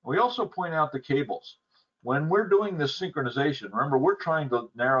 We also point out the cables. When we're doing this synchronization, remember, we're trying to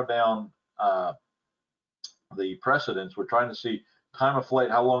narrow down the precedence. We're trying to see time of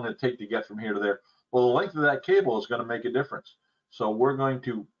flight, how long it take to get from here to there. Well, the length of that cable is going to make a difference. So we're going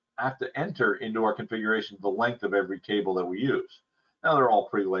to have to enter into our configuration the length of every cable that we use. Now they're all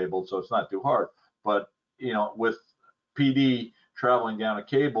pre-labeled, so it's not too hard. But you know, with PD traveling down a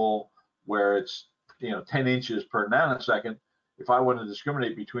cable where it's 10 inches per nanosecond, if I want to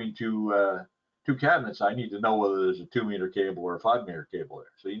discriminate between two cabinets, I need to know whether there's a 2-meter cable or a 5-meter cable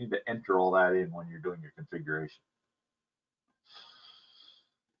there. So you need to enter all that in when you're doing your configuration.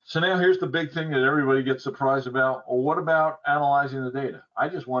 So now here's the big thing that everybody gets surprised about. Well, what about analyzing the data? I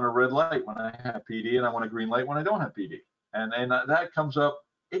just want a red light when I have PD, and I want a green light when I don't have PD. And that comes up.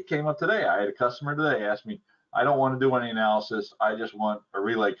 It came up today. I had a customer today ask me, I don't want to do any analysis. I just want a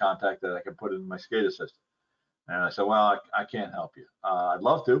relay contact that I can put in my SCADA system. And I said, well, I can't help you. I'd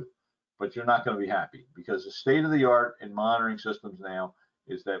love to, but you're not going to be happy, because the state of the art in monitoring systems now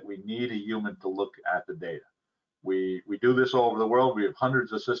is that we need a human to look at the data. We do this all over the world. We have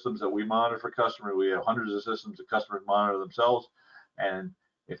hundreds of systems that we monitor for customers. We have hundreds of systems that customers monitor themselves. And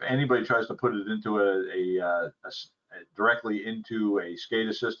If anybody tries to put it into directly into a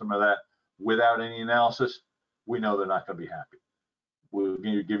SCADA system or that without any analysis, we know they're not going to be happy. We're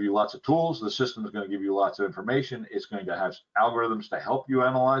going to give you lots of tools. The system is going to give you lots of information. It's going to have algorithms to help you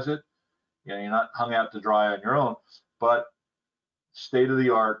analyze it. You know, you're not hung out to dry on your own, but state of the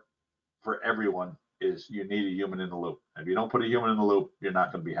art for everyone is you need a human in the loop. If you don't put a human in the loop, you're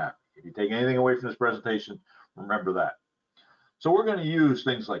not going to be happy. If you take anything away from this presentation, remember that. So we're going to use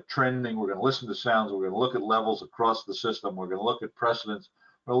things like trending. We're going to listen to sounds. We're going to look at levels across the system. We're going to look at precedents.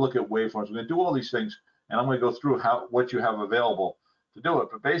 We're going to look at waveforms. We're going to do all these things, and I'm going to go through what you have available to do it.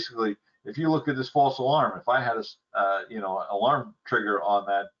 But basically, if you look at this false alarm, if I had a alarm trigger on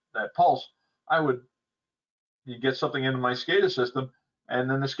that pulse, you get something into my SCADA system, and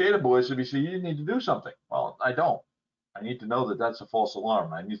then the SCADA boys would be saying, you need to do something. Well, I don't. I need to know that that's a false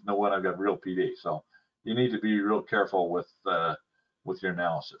alarm. I need to know when I've got real PD. So you need to be real careful with your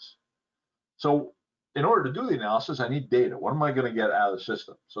analysis. So in order to do the analysis, I need data. What am I going to get out of the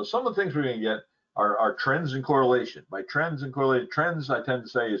system? So some of the things we're going to get are trends and correlation. By trends and correlated, trends I tend to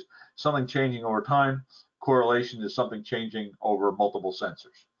say is something changing over time. Correlation is something changing over multiple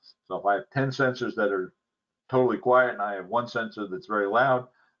sensors. So if I have 10 sensors that are totally quiet and I have one sensor that's very loud,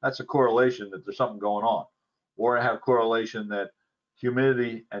 that's a correlation that there's something going on. Or I have correlation that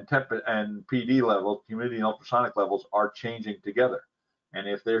humidity and PD levels, humidity and ultrasonic levels are changing together. And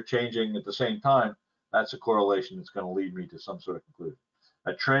if they're changing at the same time, that's a correlation that's going to lead me to some sort of conclusion.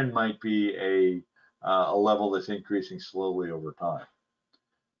 A trend might be a level that's increasing slowly over time.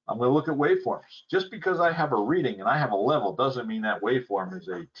 I'm going to look at waveforms. Just because I have a reading and I have a level doesn't mean that waveform is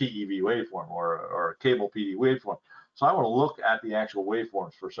a TEV waveform or a cable PD waveform. So I want to look at the actual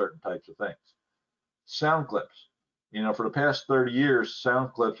waveforms for certain types of things. Sound clips. You know, for the past 30 years,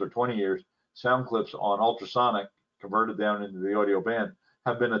 sound clips, or 20 years, sound clips on ultrasonic converted down into the audio band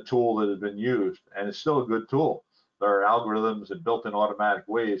have been a tool that has been used, and it's still a good tool. There are algorithms and built-in automatic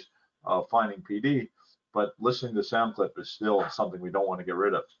ways of finding PD, but listening to sound clip is still something we don't want to get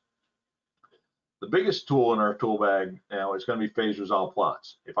rid of. The biggest tool in our tool bag now is going to be phase resolve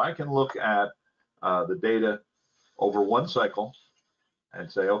plots. If I can look at the data over one cycle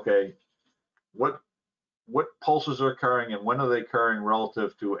and say, okay, what pulses are occurring and when are they occurring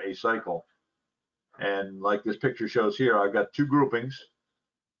relative to a cycle? And like this picture shows here, I've got two groupings,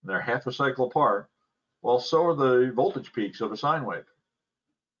 and they're half a cycle apart. Well, so are the voltage peaks of a sine wave.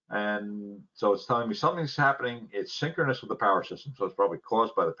 And so it's telling me something's happening. It's synchronous with the power system, so it's probably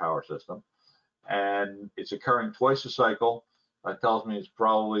caused by the power system. And it's occurring twice a cycle. That tells me it's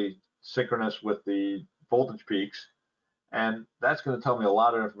probably synchronous with the voltage peaks. And that's going to tell me a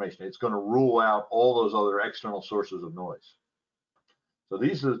lot of information. It's going to rule out all those other external sources of noise. So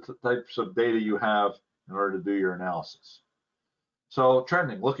these are the types of data you have in order to do your analysis. So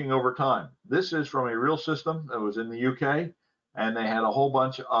trending, looking over time. This is from a real system that was in the UK, and they had a whole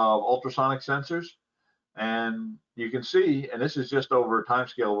bunch of ultrasonic sensors. And you can see, and this is just over a time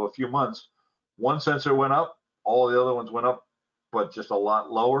scale of a few months, one sensor went up, all the other ones went up, but just a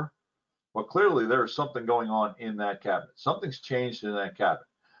lot lower. Well, clearly there's something going on in that cabinet. Something's changed in that cabinet.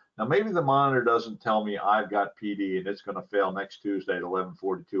 Now, maybe the monitor doesn't tell me I've got PD and it's going to fail next Tuesday at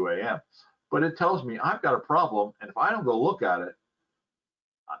 11:42 a.m., but it tells me I've got a problem, and if I don't go look at it,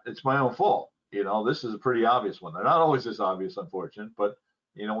 it's my own fault. You know, this is a pretty obvious one. They're not always this obvious, unfortunately, but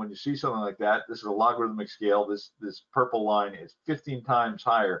you know, when you see something like that, this is a logarithmic scale. This purple line is 15 times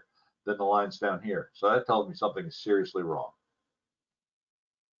higher than the lines down here. So that tells me something is seriously wrong.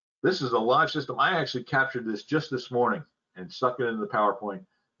 This is a live system. I actually captured this just this morning and stuck it into the PowerPoint.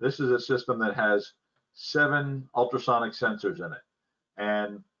 This is a system that has 7 ultrasonic sensors in it.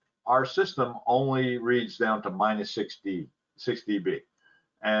 And our system only reads down to -6 dB.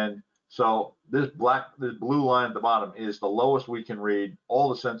 And so this blue line at the bottom is the lowest we can read. All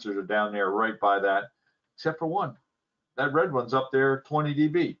the sensors are down there right by that, except for one. That red one's up there, 20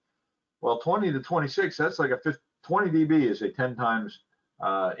 dB. Well, 20 to 26, that's like 20 dB is a 10 times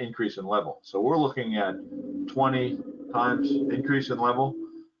increase in level. So we're looking at 20 times increase in level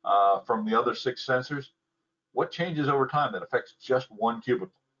from the other 6 sensors. What changes over time that affects just one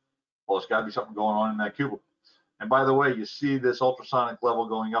cubicle? Well, there's got to be something going on in that cubicle. And by the way, you see this ultrasonic level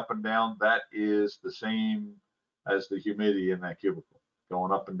going up and down. That is the same as the humidity in that cubicle,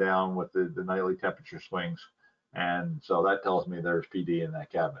 going up and down with the nightly temperature swings. And so that tells me there's PD in that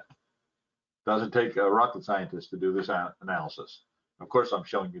cabinet. Doesn't take a rocket scientist to do this analysis. Of course, I'm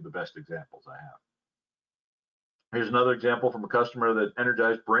showing you the best examples I have. Here's another example from a customer that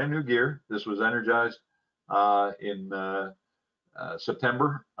energized brand new gear. This was energized in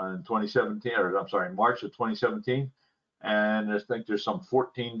September in 2017, or I'm sorry, March of 2017. and I think there's some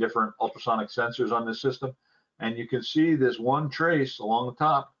 14 different ultrasonic sensors on this system. And you can see this one trace along the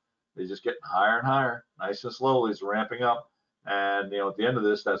top is just getting higher and higher, nice and slowly. It's ramping up. And at the end of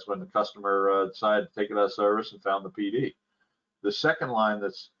this, that's when the customer decided to take it out of service and found the PD. The second line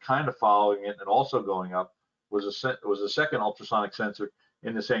that's kind of following it and also going up was a second ultrasonic sensor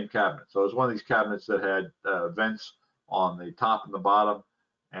in the same cabinet. So it was one of these cabinets that had vents on the top and the bottom,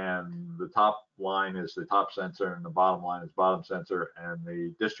 and the top line is the top sensor and the bottom line is bottom sensor, and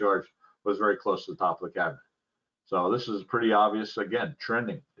the discharge was very close to the top of the cabinet. So this is pretty obvious, again,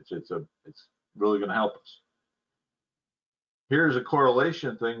 trending. It's really going to help us. Here's a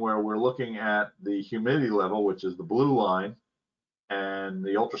correlation thing where we're looking at the humidity level, which is the blue line, and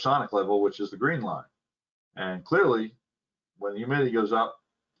the ultrasonic level, which is the green line. And clearly, when the humidity goes up,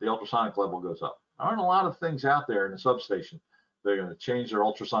 the ultrasonic level goes up. There aren't a lot of things out there in the substation that are going to change their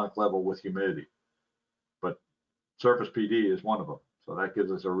ultrasonic level with humidity, but surface PD is one of them. So that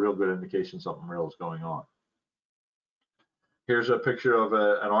gives us a real good indication something real is going on. Here's a picture of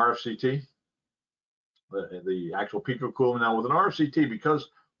an RFCT, the actual pico coolant. Now with an RFCT, because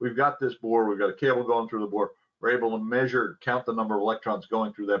we've got this bore, we've got a cable going through the bore, we're able to measure, count the number of electrons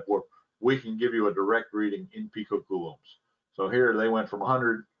going through that bore. We can give you a direct reading in picocoulombs. So here they went from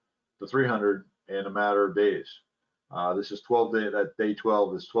 100 to 300 in a matter of days. This is 12 days, that day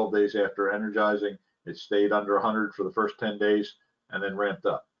 12 is 12 days after energizing. It stayed under 100 for the first 10 days and then ramped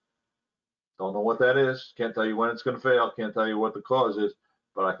up. Don't know what that is. Can't tell you when it's going to fail. Can't tell you what the cause is,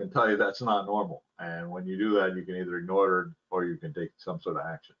 but I can tell you that's not normal. And when you do that, you can either ignore it or you can take some sort of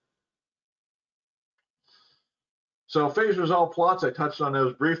action. So phase resolve plots, I touched on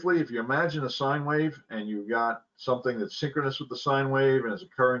those briefly. If you imagine a sine wave and you've got something that's synchronous with the sine wave and is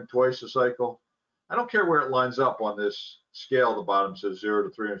occurring twice a cycle, I don't care where it lines up on this scale. The bottom says 0 to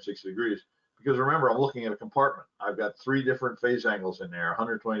 360 degrees. Because remember, I'm looking at a compartment. I've got 3 different phase angles in there,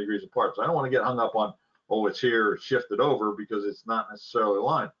 120 degrees apart. So I don't want to get hung up on, oh, it's here, it's shifted over, because it's not necessarily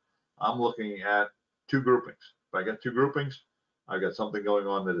aligned. I'm looking at 2 groupings. If I got 2 groupings, I've got something going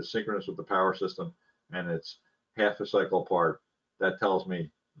on that is synchronous with the power system, and it's half a cycle apart. That tells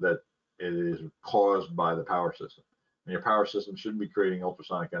me that it is caused by the power system. And your power system shouldn't be creating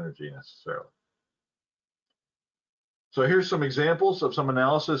ultrasonic energy necessarily. So here's some examples of some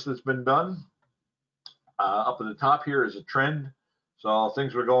analysis that's been done. Up at the top here is a trend. So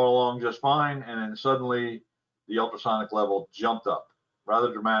things were going along just fine, and then suddenly the ultrasonic level jumped up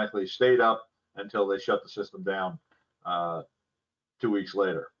rather dramatically, stayed up until they shut the system down 2 weeks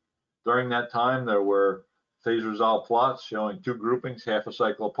later. During that time, there were phase resolve plots showing 2 groupings, half a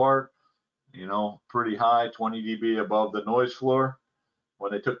cycle apart, pretty high, 20 dB above the noise floor.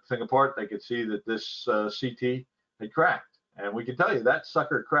 When they took the thing apart, they could see that this CT had cracked. And we can tell you that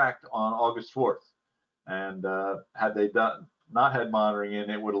sucker cracked on August 4th. And had they not had monitoring in,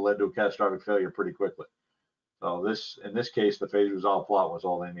 it would have led to a catastrophic failure pretty quickly. So in this case, the phase resolve plot was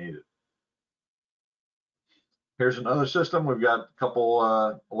all they needed. Here's another system. We've got a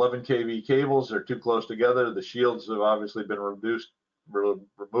couple 11 kV cables. They're too close together. The shields have obviously been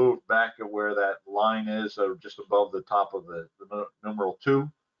removed back at where that line is, just above the top of the numeral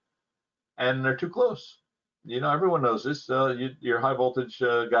 2. And they're too close. Everyone knows this. Your high voltage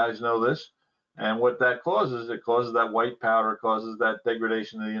guys know this. And what that causes, it causes that white powder, causes that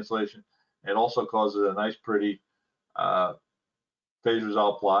degradation of the insulation. It also causes a nice, pretty phase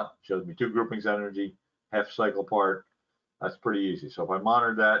resolve plot. Shows me 2 groupings energy, half a cycle apart. That's pretty easy. So if I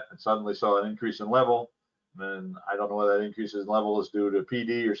monitored that and suddenly saw an increase in level, then I don't know whether that increase in level is due to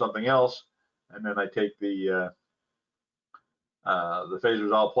PD or something else. And then I take the phase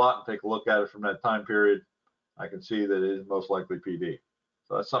resolve plot and take a look at it from that time period. I can see that it is most likely PD.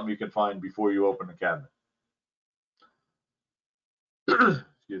 So that's something you can find before you open the cabinet.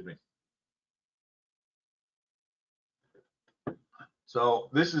 Excuse me. So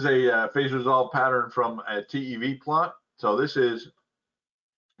this is a phase resolve pattern from a TEV plot. So this is,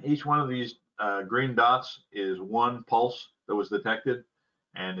 each one of these green dots is 1 pulse that was detected,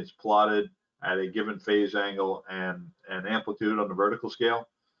 and it's plotted at a given phase angle and amplitude on the vertical scale.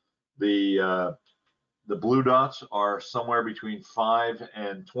 The blue dots are somewhere between 5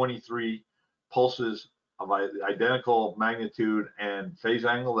 and 23 pulses of identical magnitude and phase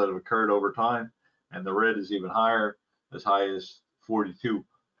angle that have occurred over time, and the red is even higher, as high as 42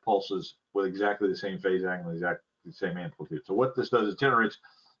 pulses with exactly the same phase angle, exactly the same amplitude. So what this does, it generates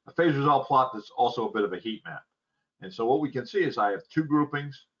a phase resolve plot that's also a bit of a heat map. And so what we can see is I have 2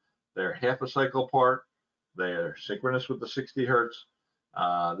 groupings. They're half a cycle apart. They are synchronous with the 60 hertz.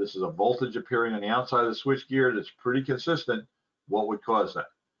 This is a voltage appearing on the outside of the switch gear that's pretty consistent. What would cause that?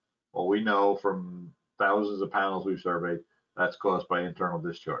 Well, we know from thousands of panels we've surveyed, that's caused by internal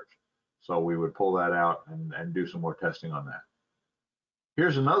discharge. So we would pull that out and do some more testing on that.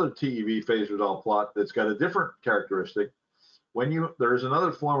 Here's another TEV phase resolve plot that's got a different characteristic. There's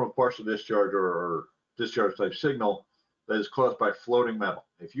another form of partial discharge or discharge type signal that is caused by floating metal.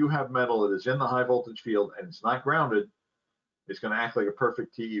 If you have metal that is in the high voltage field and it's not grounded, it's going to act like a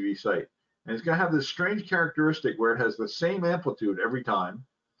perfect TEV site. And it's going to have this strange characteristic where it has the same amplitude every time,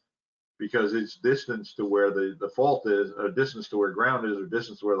 because its distance to where the fault is, or distance to where ground is, or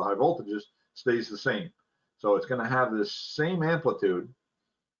distance to where the high voltage is, stays the same. So it's going to have this same amplitude,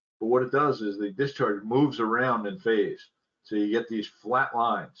 but what it does is the discharge moves around in phase. So you get these flat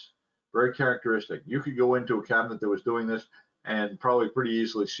lines, very characteristic. You could go into a cabinet that was doing this and probably pretty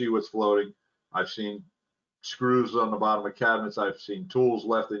easily see what's floating. I've seen screws on the bottom of cabinets. I've seen tools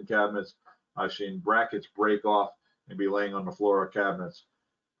left in cabinets. I've seen brackets break off and be laying on the floor of cabinets.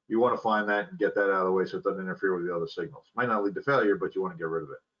 You want to find that and get that out of the way so it doesn't interfere with the other signals. Might not lead to failure, but you want to get rid of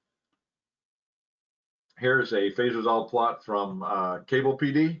it. Here's a phase resolve plot from cable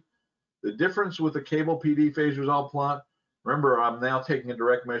PD. The difference with the cable PD phase resolve plot, remember, I'm now taking a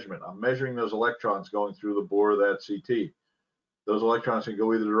direct measurement. I'm measuring those electrons going through the bore of that CT. Those electrons can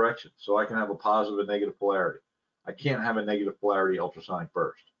go either direction, so I can have a positive and negative polarity. I can't have a negative polarity ultrasonic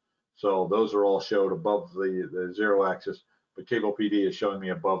burst. So those are all showed above the zero axis, but cable PD is showing me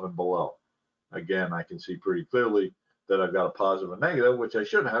above and below. Again, I can see pretty clearly that I've got a positive and negative, which I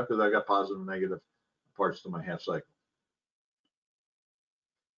should have because I got positive and negative parts to my half cycle.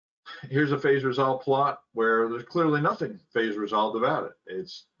 Here's a phase resolve plot where there's clearly nothing phase resolved about it.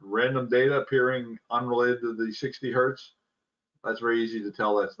 It's random data appearing unrelated to the 60 hertz. That's very easy to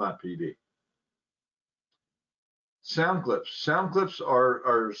tell that's not PD. Sound clips. Sound clips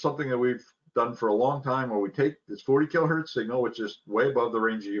are something that we've done for a long time, where we take this 40 kilohertz signal, which is way above the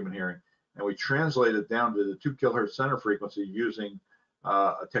range of human hearing, and we translate it down to the 2 kilohertz center frequency using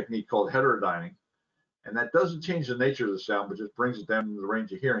a technique called heterodyning. And that doesn't change the nature of the sound, but just brings it down to the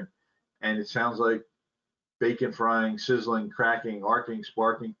range of hearing. And it sounds like bacon frying, sizzling, cracking, arcing,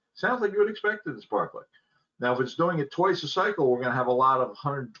 sparking. Sounds like you would expect it to spark like. Now, if it's doing it twice a cycle, we're going to have a lot of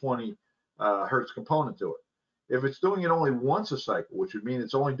 120 hertz component to it. If it's doing it only once a cycle, which would mean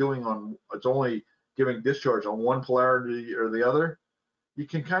it's only giving discharge on one polarity or the other, you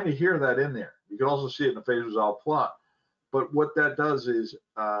can kind of hear that in there. You can also see it in the phase resolve plot. But what that does is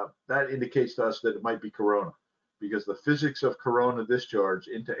that indicates to us that it might be corona, because the physics of corona discharge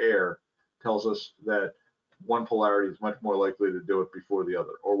into air tells us that one polarity is much more likely to do it before the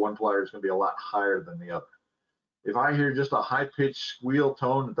other, or one polarity is going to be a lot higher than the other. If I hear just a high-pitched squeal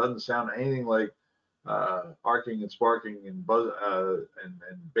tone that doesn't sound anything like arcing and sparking and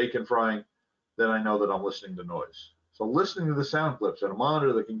bacon frying, then I know that I'm listening to noise. So listening to the sound clips, and a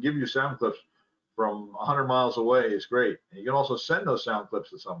monitor that can give you sound clips from 100 miles away is great. And you can also send those sound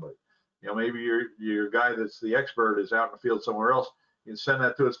clips to somebody. You know, maybe your guy that's the expert is out in the field somewhere else. You can send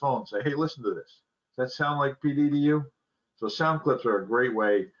that to his phone and say, hey, listen to this. Does that sound like PD to you? So sound clips are a great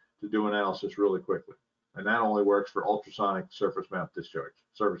way to do analysis really quickly. And that only works for ultrasonic surface mount discharge,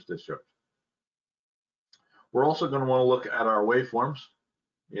 service discharge. We're also going to want to look at our waveforms.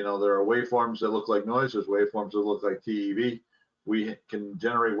 You know, there are waveforms that look like noise. There's waveforms that look like TEV. We can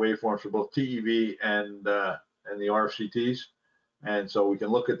generate waveforms for both TEV and the RFCTs. And so we can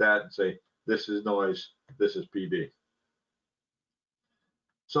look at that and say, this is noise, this is PD.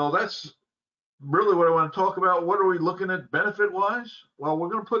 So that's really what I want to talk about. What are we looking at benefit-wise? Well, we're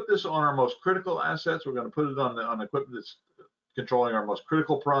going to put this on our most critical assets. We're going to put it on equipment that's controlling our most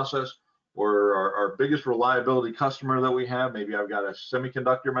critical process, or our biggest reliability customer that we have. Maybe I've got a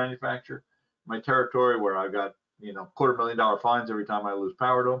semiconductor manufacturer in my territory where I've got, you know, $250,000 fines every time I lose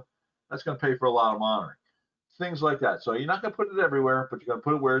power to them. That's going to pay for a lot of monitoring. Things like that. So you're not going to put it everywhere, but you're going to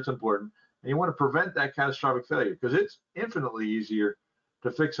put it where it's important. And you want to prevent that catastrophic failure, because it's infinitely easier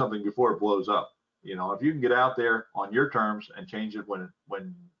to fix something before it blows up. You know, if you can get out there on your terms and change it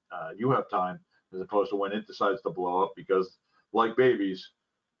when you have time, as opposed to when it decides to blow up, because like babies,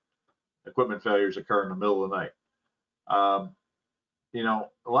 equipment failures occur in the middle of the night. You know,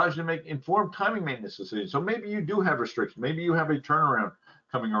 allows you to make informed timing maintenance decisions. So maybe you do have restrictions. Maybe you have a turnaround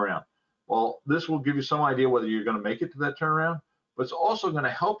coming around. Well, this will give you some idea whether you're going to make it to that turnaround, but it's also going to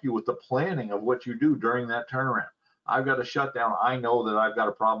help you with the planning of what you do during that turnaround. I've got a shutdown. I know that I've got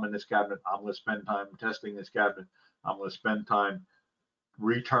a problem in this cabinet. I'm going to spend time testing this cabinet. I'm going to spend time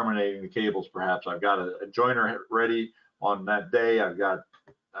re-terminating the cables, perhaps. I've got a joiner ready on that day. I've got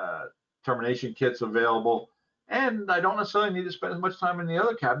termination kits available, and I don't necessarily need to spend as much time in the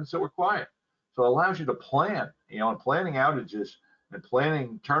other cabinets that were quiet. So it allows you to plan, you know, and planning outages And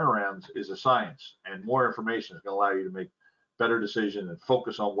planning turnarounds is a science, and more information is going to allow you to make better decisions and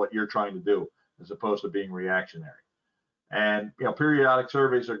focus on what you're trying to do as opposed to being reactionary. And periodic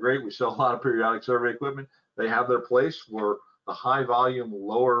surveys are great. We sell a lot of periodic survey equipment. They have their place for the high volume,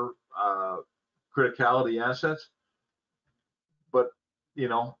 lower criticality assets. But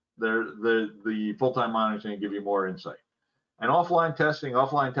the full-time monitoring can give you more insight. And offline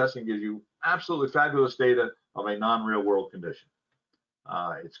testing gives you absolutely fabulous data of a non-real world condition.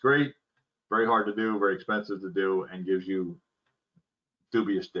 It's great, very hard to do, very expensive to do, and gives you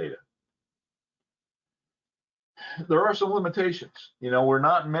dubious data. There are some limitations. We're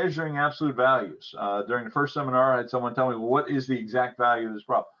not measuring absolute values. During the first seminar, I had someone tell me, well, what is the exact value of this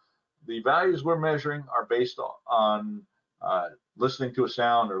problem? The values we're measuring are based on listening to a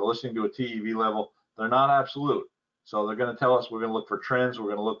sound or listening to a TEV level. They're not absolute. So they're going to tell us we're going to look for trends, we're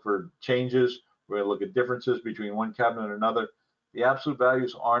going to look for changes, we're going to look at differences between one cabinet and another. The absolute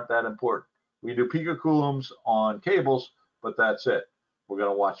values aren't that important. We do picocoulombs on cables, but that's it. We're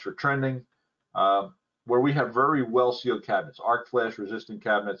going to watch for trending. Where we have very well sealed cabinets, arc flash resistant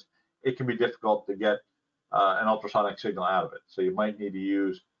cabinets, it can be difficult to get an ultrasonic signal out of it. So you might need to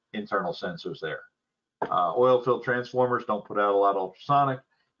use internal sensors there. Oil filled transformers don't put out a lot of ultrasonic,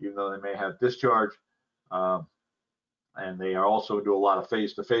 even though they may have discharge. And they also do a lot of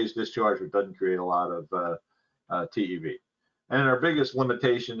phase-to-phase discharge, which doesn't create a lot of TEV. And our biggest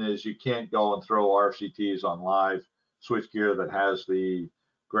limitation is you can't go and throw RFCTs on live switchgear that has the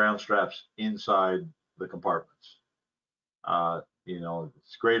ground straps inside the compartments.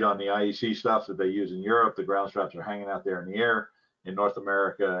 It's great on the IEC stuff that they use in Europe. The ground straps are hanging out there in the air. In North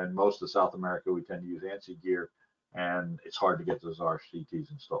America and most of South America, we tend to use ANSI gear, and it's hard to get those RFCTs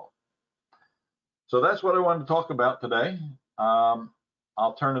installed. So that's what I wanted to talk about today.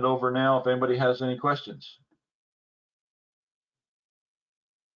 I'll turn it over now if anybody has any questions.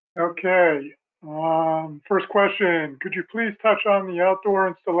 Okay. First question, could you please touch on the outdoor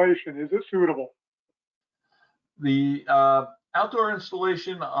installation? Is it suitable? The outdoor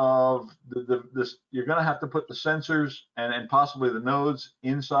installation of this, you're going to have to put the sensors and possibly the nodes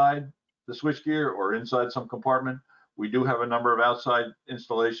inside the switchgear or inside some compartment. We do have a number of outside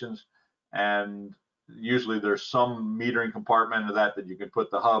installations, and usually there's some metering compartment of that you can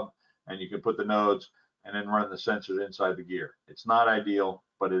put the hub and you can put the nodes and then run the sensors inside the gear. It's not ideal,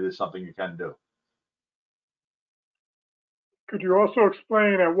 but it is something you can do. Could you also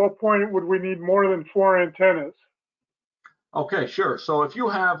explain at what point would we need more than 4 antennas? Okay, sure. So if you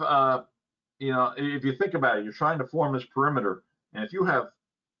have, if you think about it, you're trying to form this perimeter, and if you have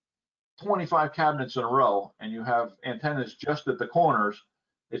 25 cabinets in a row and you have antennas just at the corners,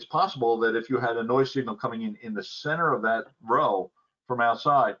 it's possible that if you had a noise signal coming in the center of that row from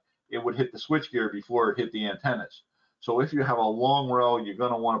outside, it would hit the switchgear before it hit the antennas. So if you have a long row, you're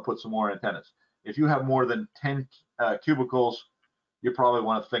going to want to put some more antennas. If you have more than 10 cubicles, you probably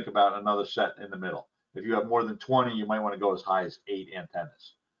want to think about another set in the middle. If you have more than 20, you might want to go as high as 8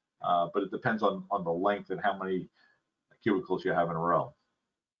 antennas. But it depends on the length and how many cubicles you have in a row.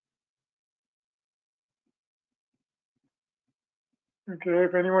 Okay,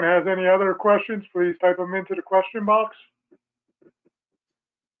 if anyone has any other questions, please type them into the question box.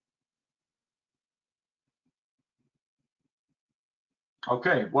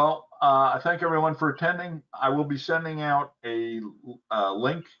 Okay, well, I thank everyone for attending. I will be sending out a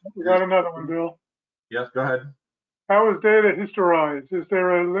link. We got another one, Bill. Yes, go ahead. How is data historized? Is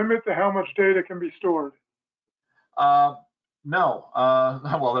there a limit to how much data can be stored? No.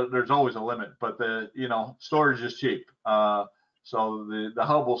 Well, there's always a limit, but storage is cheap. So the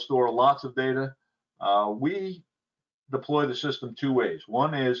hub will store lots of data. We deploy the system 2 ways.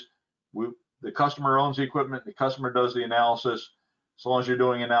 One is the customer owns the equipment, the customer does the analysis. As long as you're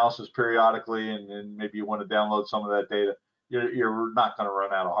doing analysis periodically and maybe you want to download some of that data, you're not going to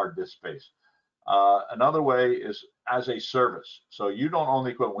run out of hard disk space. Another way is as a service. So you don't own the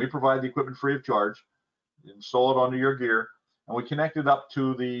equipment. We provide the equipment free of charge, install it onto your gear, and we connect it up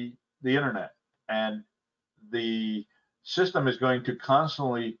to the internet. And the system is going to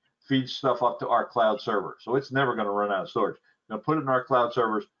constantly feed stuff up to our cloud server. So it's never going to run out of storage. We're going to put it in our cloud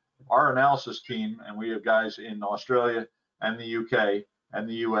servers. Our analysis team, and we have guys in Australia and the UK and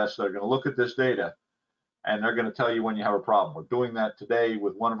the US that are going to look at this data, and they're going to tell you when you have a problem. We're doing that today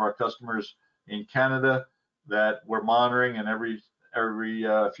with one of our customers in Canada that we're monitoring, and every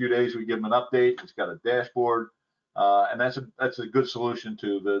few days we give them an update. It's got a dashboard, and that's a good solution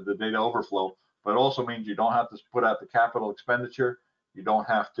to the data overflow. But it also means you don't have to put out the capital expenditure. You don't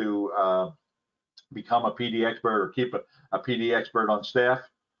have to become a PD expert or keep a PD expert on staff.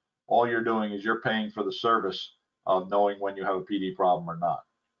 All you're doing is you're paying for the service of knowing when you have a PD problem or not.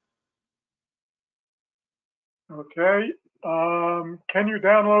 Okay. Can you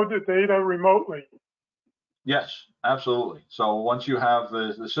download the data remotely? Yes, absolutely. So once you have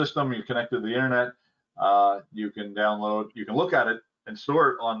the system, you're connected to the internet, you can download, you can look at it and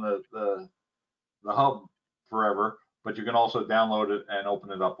store it on the hub forever, but you can also download it and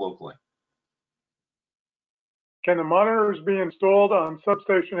open it up locally. Can the monitors be installed on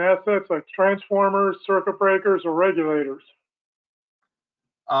substation assets like transformers, circuit breakers, or regulators?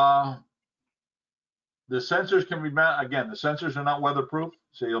 The sensors can be mounted, again, the sensors are not weatherproof,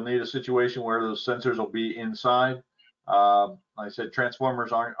 so you'll need a situation where those sensors will be inside. Like I said,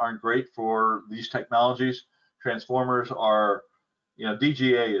 transformers aren't great for these technologies. Transformers are, you know,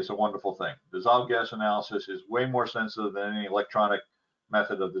 DGA is a wonderful thing. Dissolved gas analysis is way more sensitive than any electronic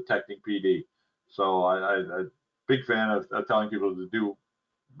method of detecting PD. So I'm a big fan of telling people to do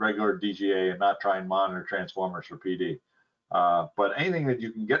regular DGA and not try and monitor transformers for PD. But anything that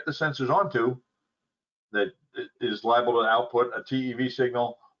you can get the sensors onto that is liable to output a TEV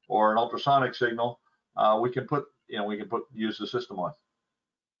signal or an ultrasonic signal, we can use the system on.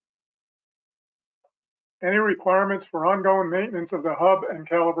 Any requirements for ongoing maintenance of the hub and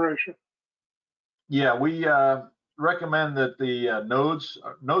calibration? Yeah, we recommend that the nodes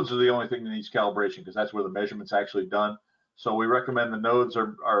are the only thing that needs calibration because that's where the measurement's actually done. So we recommend the nodes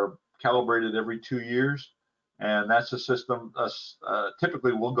are calibrated every 2 years, and that's a system.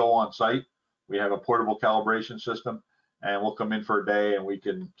 Typically, we'll go on site. We have a portable calibration system, and we'll come in for a day, and we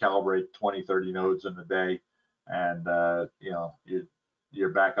can calibrate 20, 30 nodes in a day, and you know, you're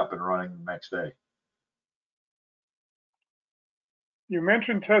back up and running the next day. You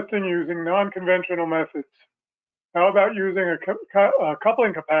mentioned testing using non-conventional methods. How about using a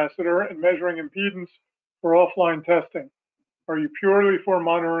coupling capacitor and measuring impedance for offline testing? Are you purely for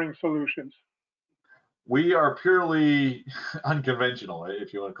monitoring solutions? We are purely unconventional,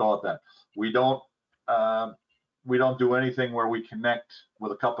 if you want to call it that. We don't do anything where we connect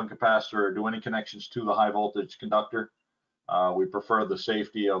with a coupling capacitor or do any connections to the high voltage conductor. We prefer the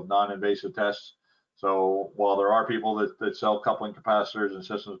safety of non-invasive tests. So while there are people that sell coupling capacitors and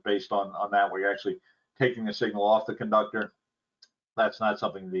systems based on that, we're actually taking the signal off the conductor. That's not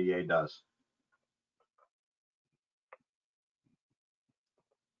something the EA does.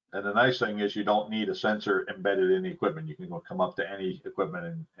 And the nice thing is you don't need a sensor embedded in the equipment. You can go come up to any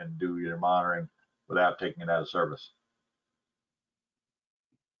equipment and do your monitoring without taking it out of service.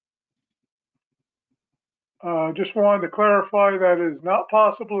 Just wanted to clarify that it is not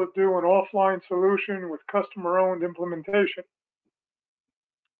possible to do an offline solution with customer-owned implementation.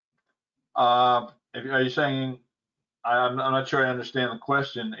 Are you saying, I'm not sure I understand the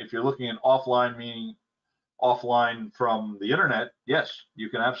question. If you're looking at offline, meaning offline from the internet, yes, you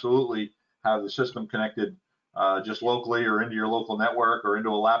can absolutely have the system connected just locally or into your local network or into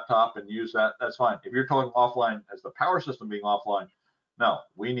a laptop and use that. That's fine. If you're talking offline as the power system being offline, no,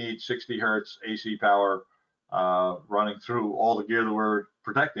 we need 60 hertz AC power running through all the gear that we're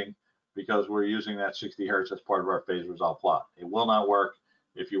protecting because we're using that 60 hertz as part of our phase resolve plot. It will not work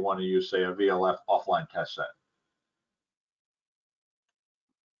if you want to use, say, a VLF offline test set.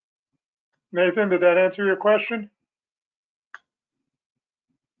 Nathan, did that answer your question?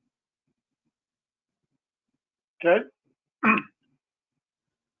 Okay.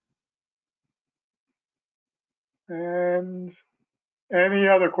 And any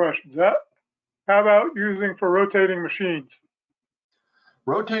other questions? How about using for rotating machines?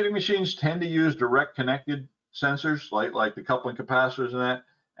 Rotating machines tend to use direct connected sensors like the coupling capacitors and that.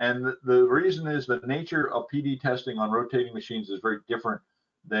 And the reason is the nature of PD testing on rotating machines is very different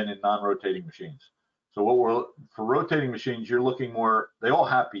than in non-rotating machines. So for rotating machines, you're looking more, they all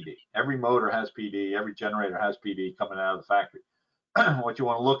have PD. Every motor has PD, every generator has PD coming out of the factory. What you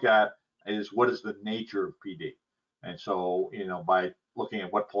want to look at is what is the nature of PD. And so, you know, by looking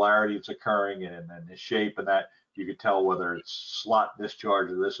at what polarity it's occurring and the shape and that, you could tell whether it's slot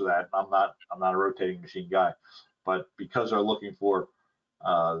discharge or this or that. I'm not a rotating machine guy, but because they're looking for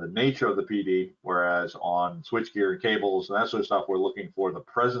the nature of the PD, whereas on switchgear and cables and that sort of stuff, we're looking for the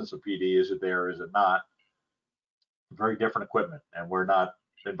presence of PD. Is it there? Is it not? Very different equipment, and we're not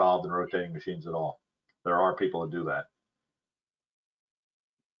involved in rotating machines at all. There are people that do that.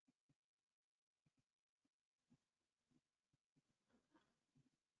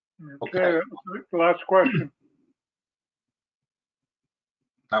 Okay, that was the last question.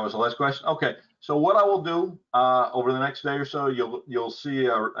 That was the last question. Okay, so what I will do over the next day or so, you'll see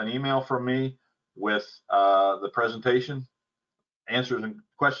an email from me with the presentation, answers and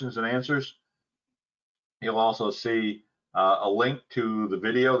questions and answers. You'll also see a link to the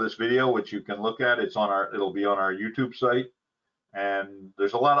video, this video, which you can look at. It'll be on our YouTube site. And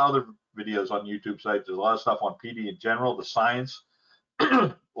there's a lot of other videos on YouTube sites. There's a lot of stuff on PD in general, the science,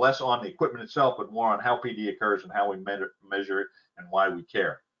 less on the equipment itself, but more on how PD occurs and how we measure it and why we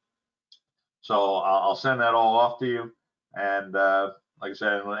care. So I'll send that all off to you. And like I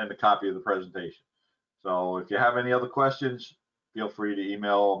said, and a copy of the presentation. So if you have any other questions, feel free to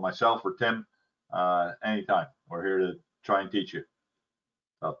email myself or Tim anytime. We're here to try and teach you.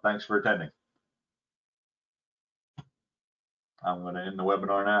 So thanks for attending. I'm going to end the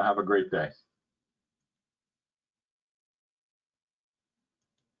webinar now. Have a great day.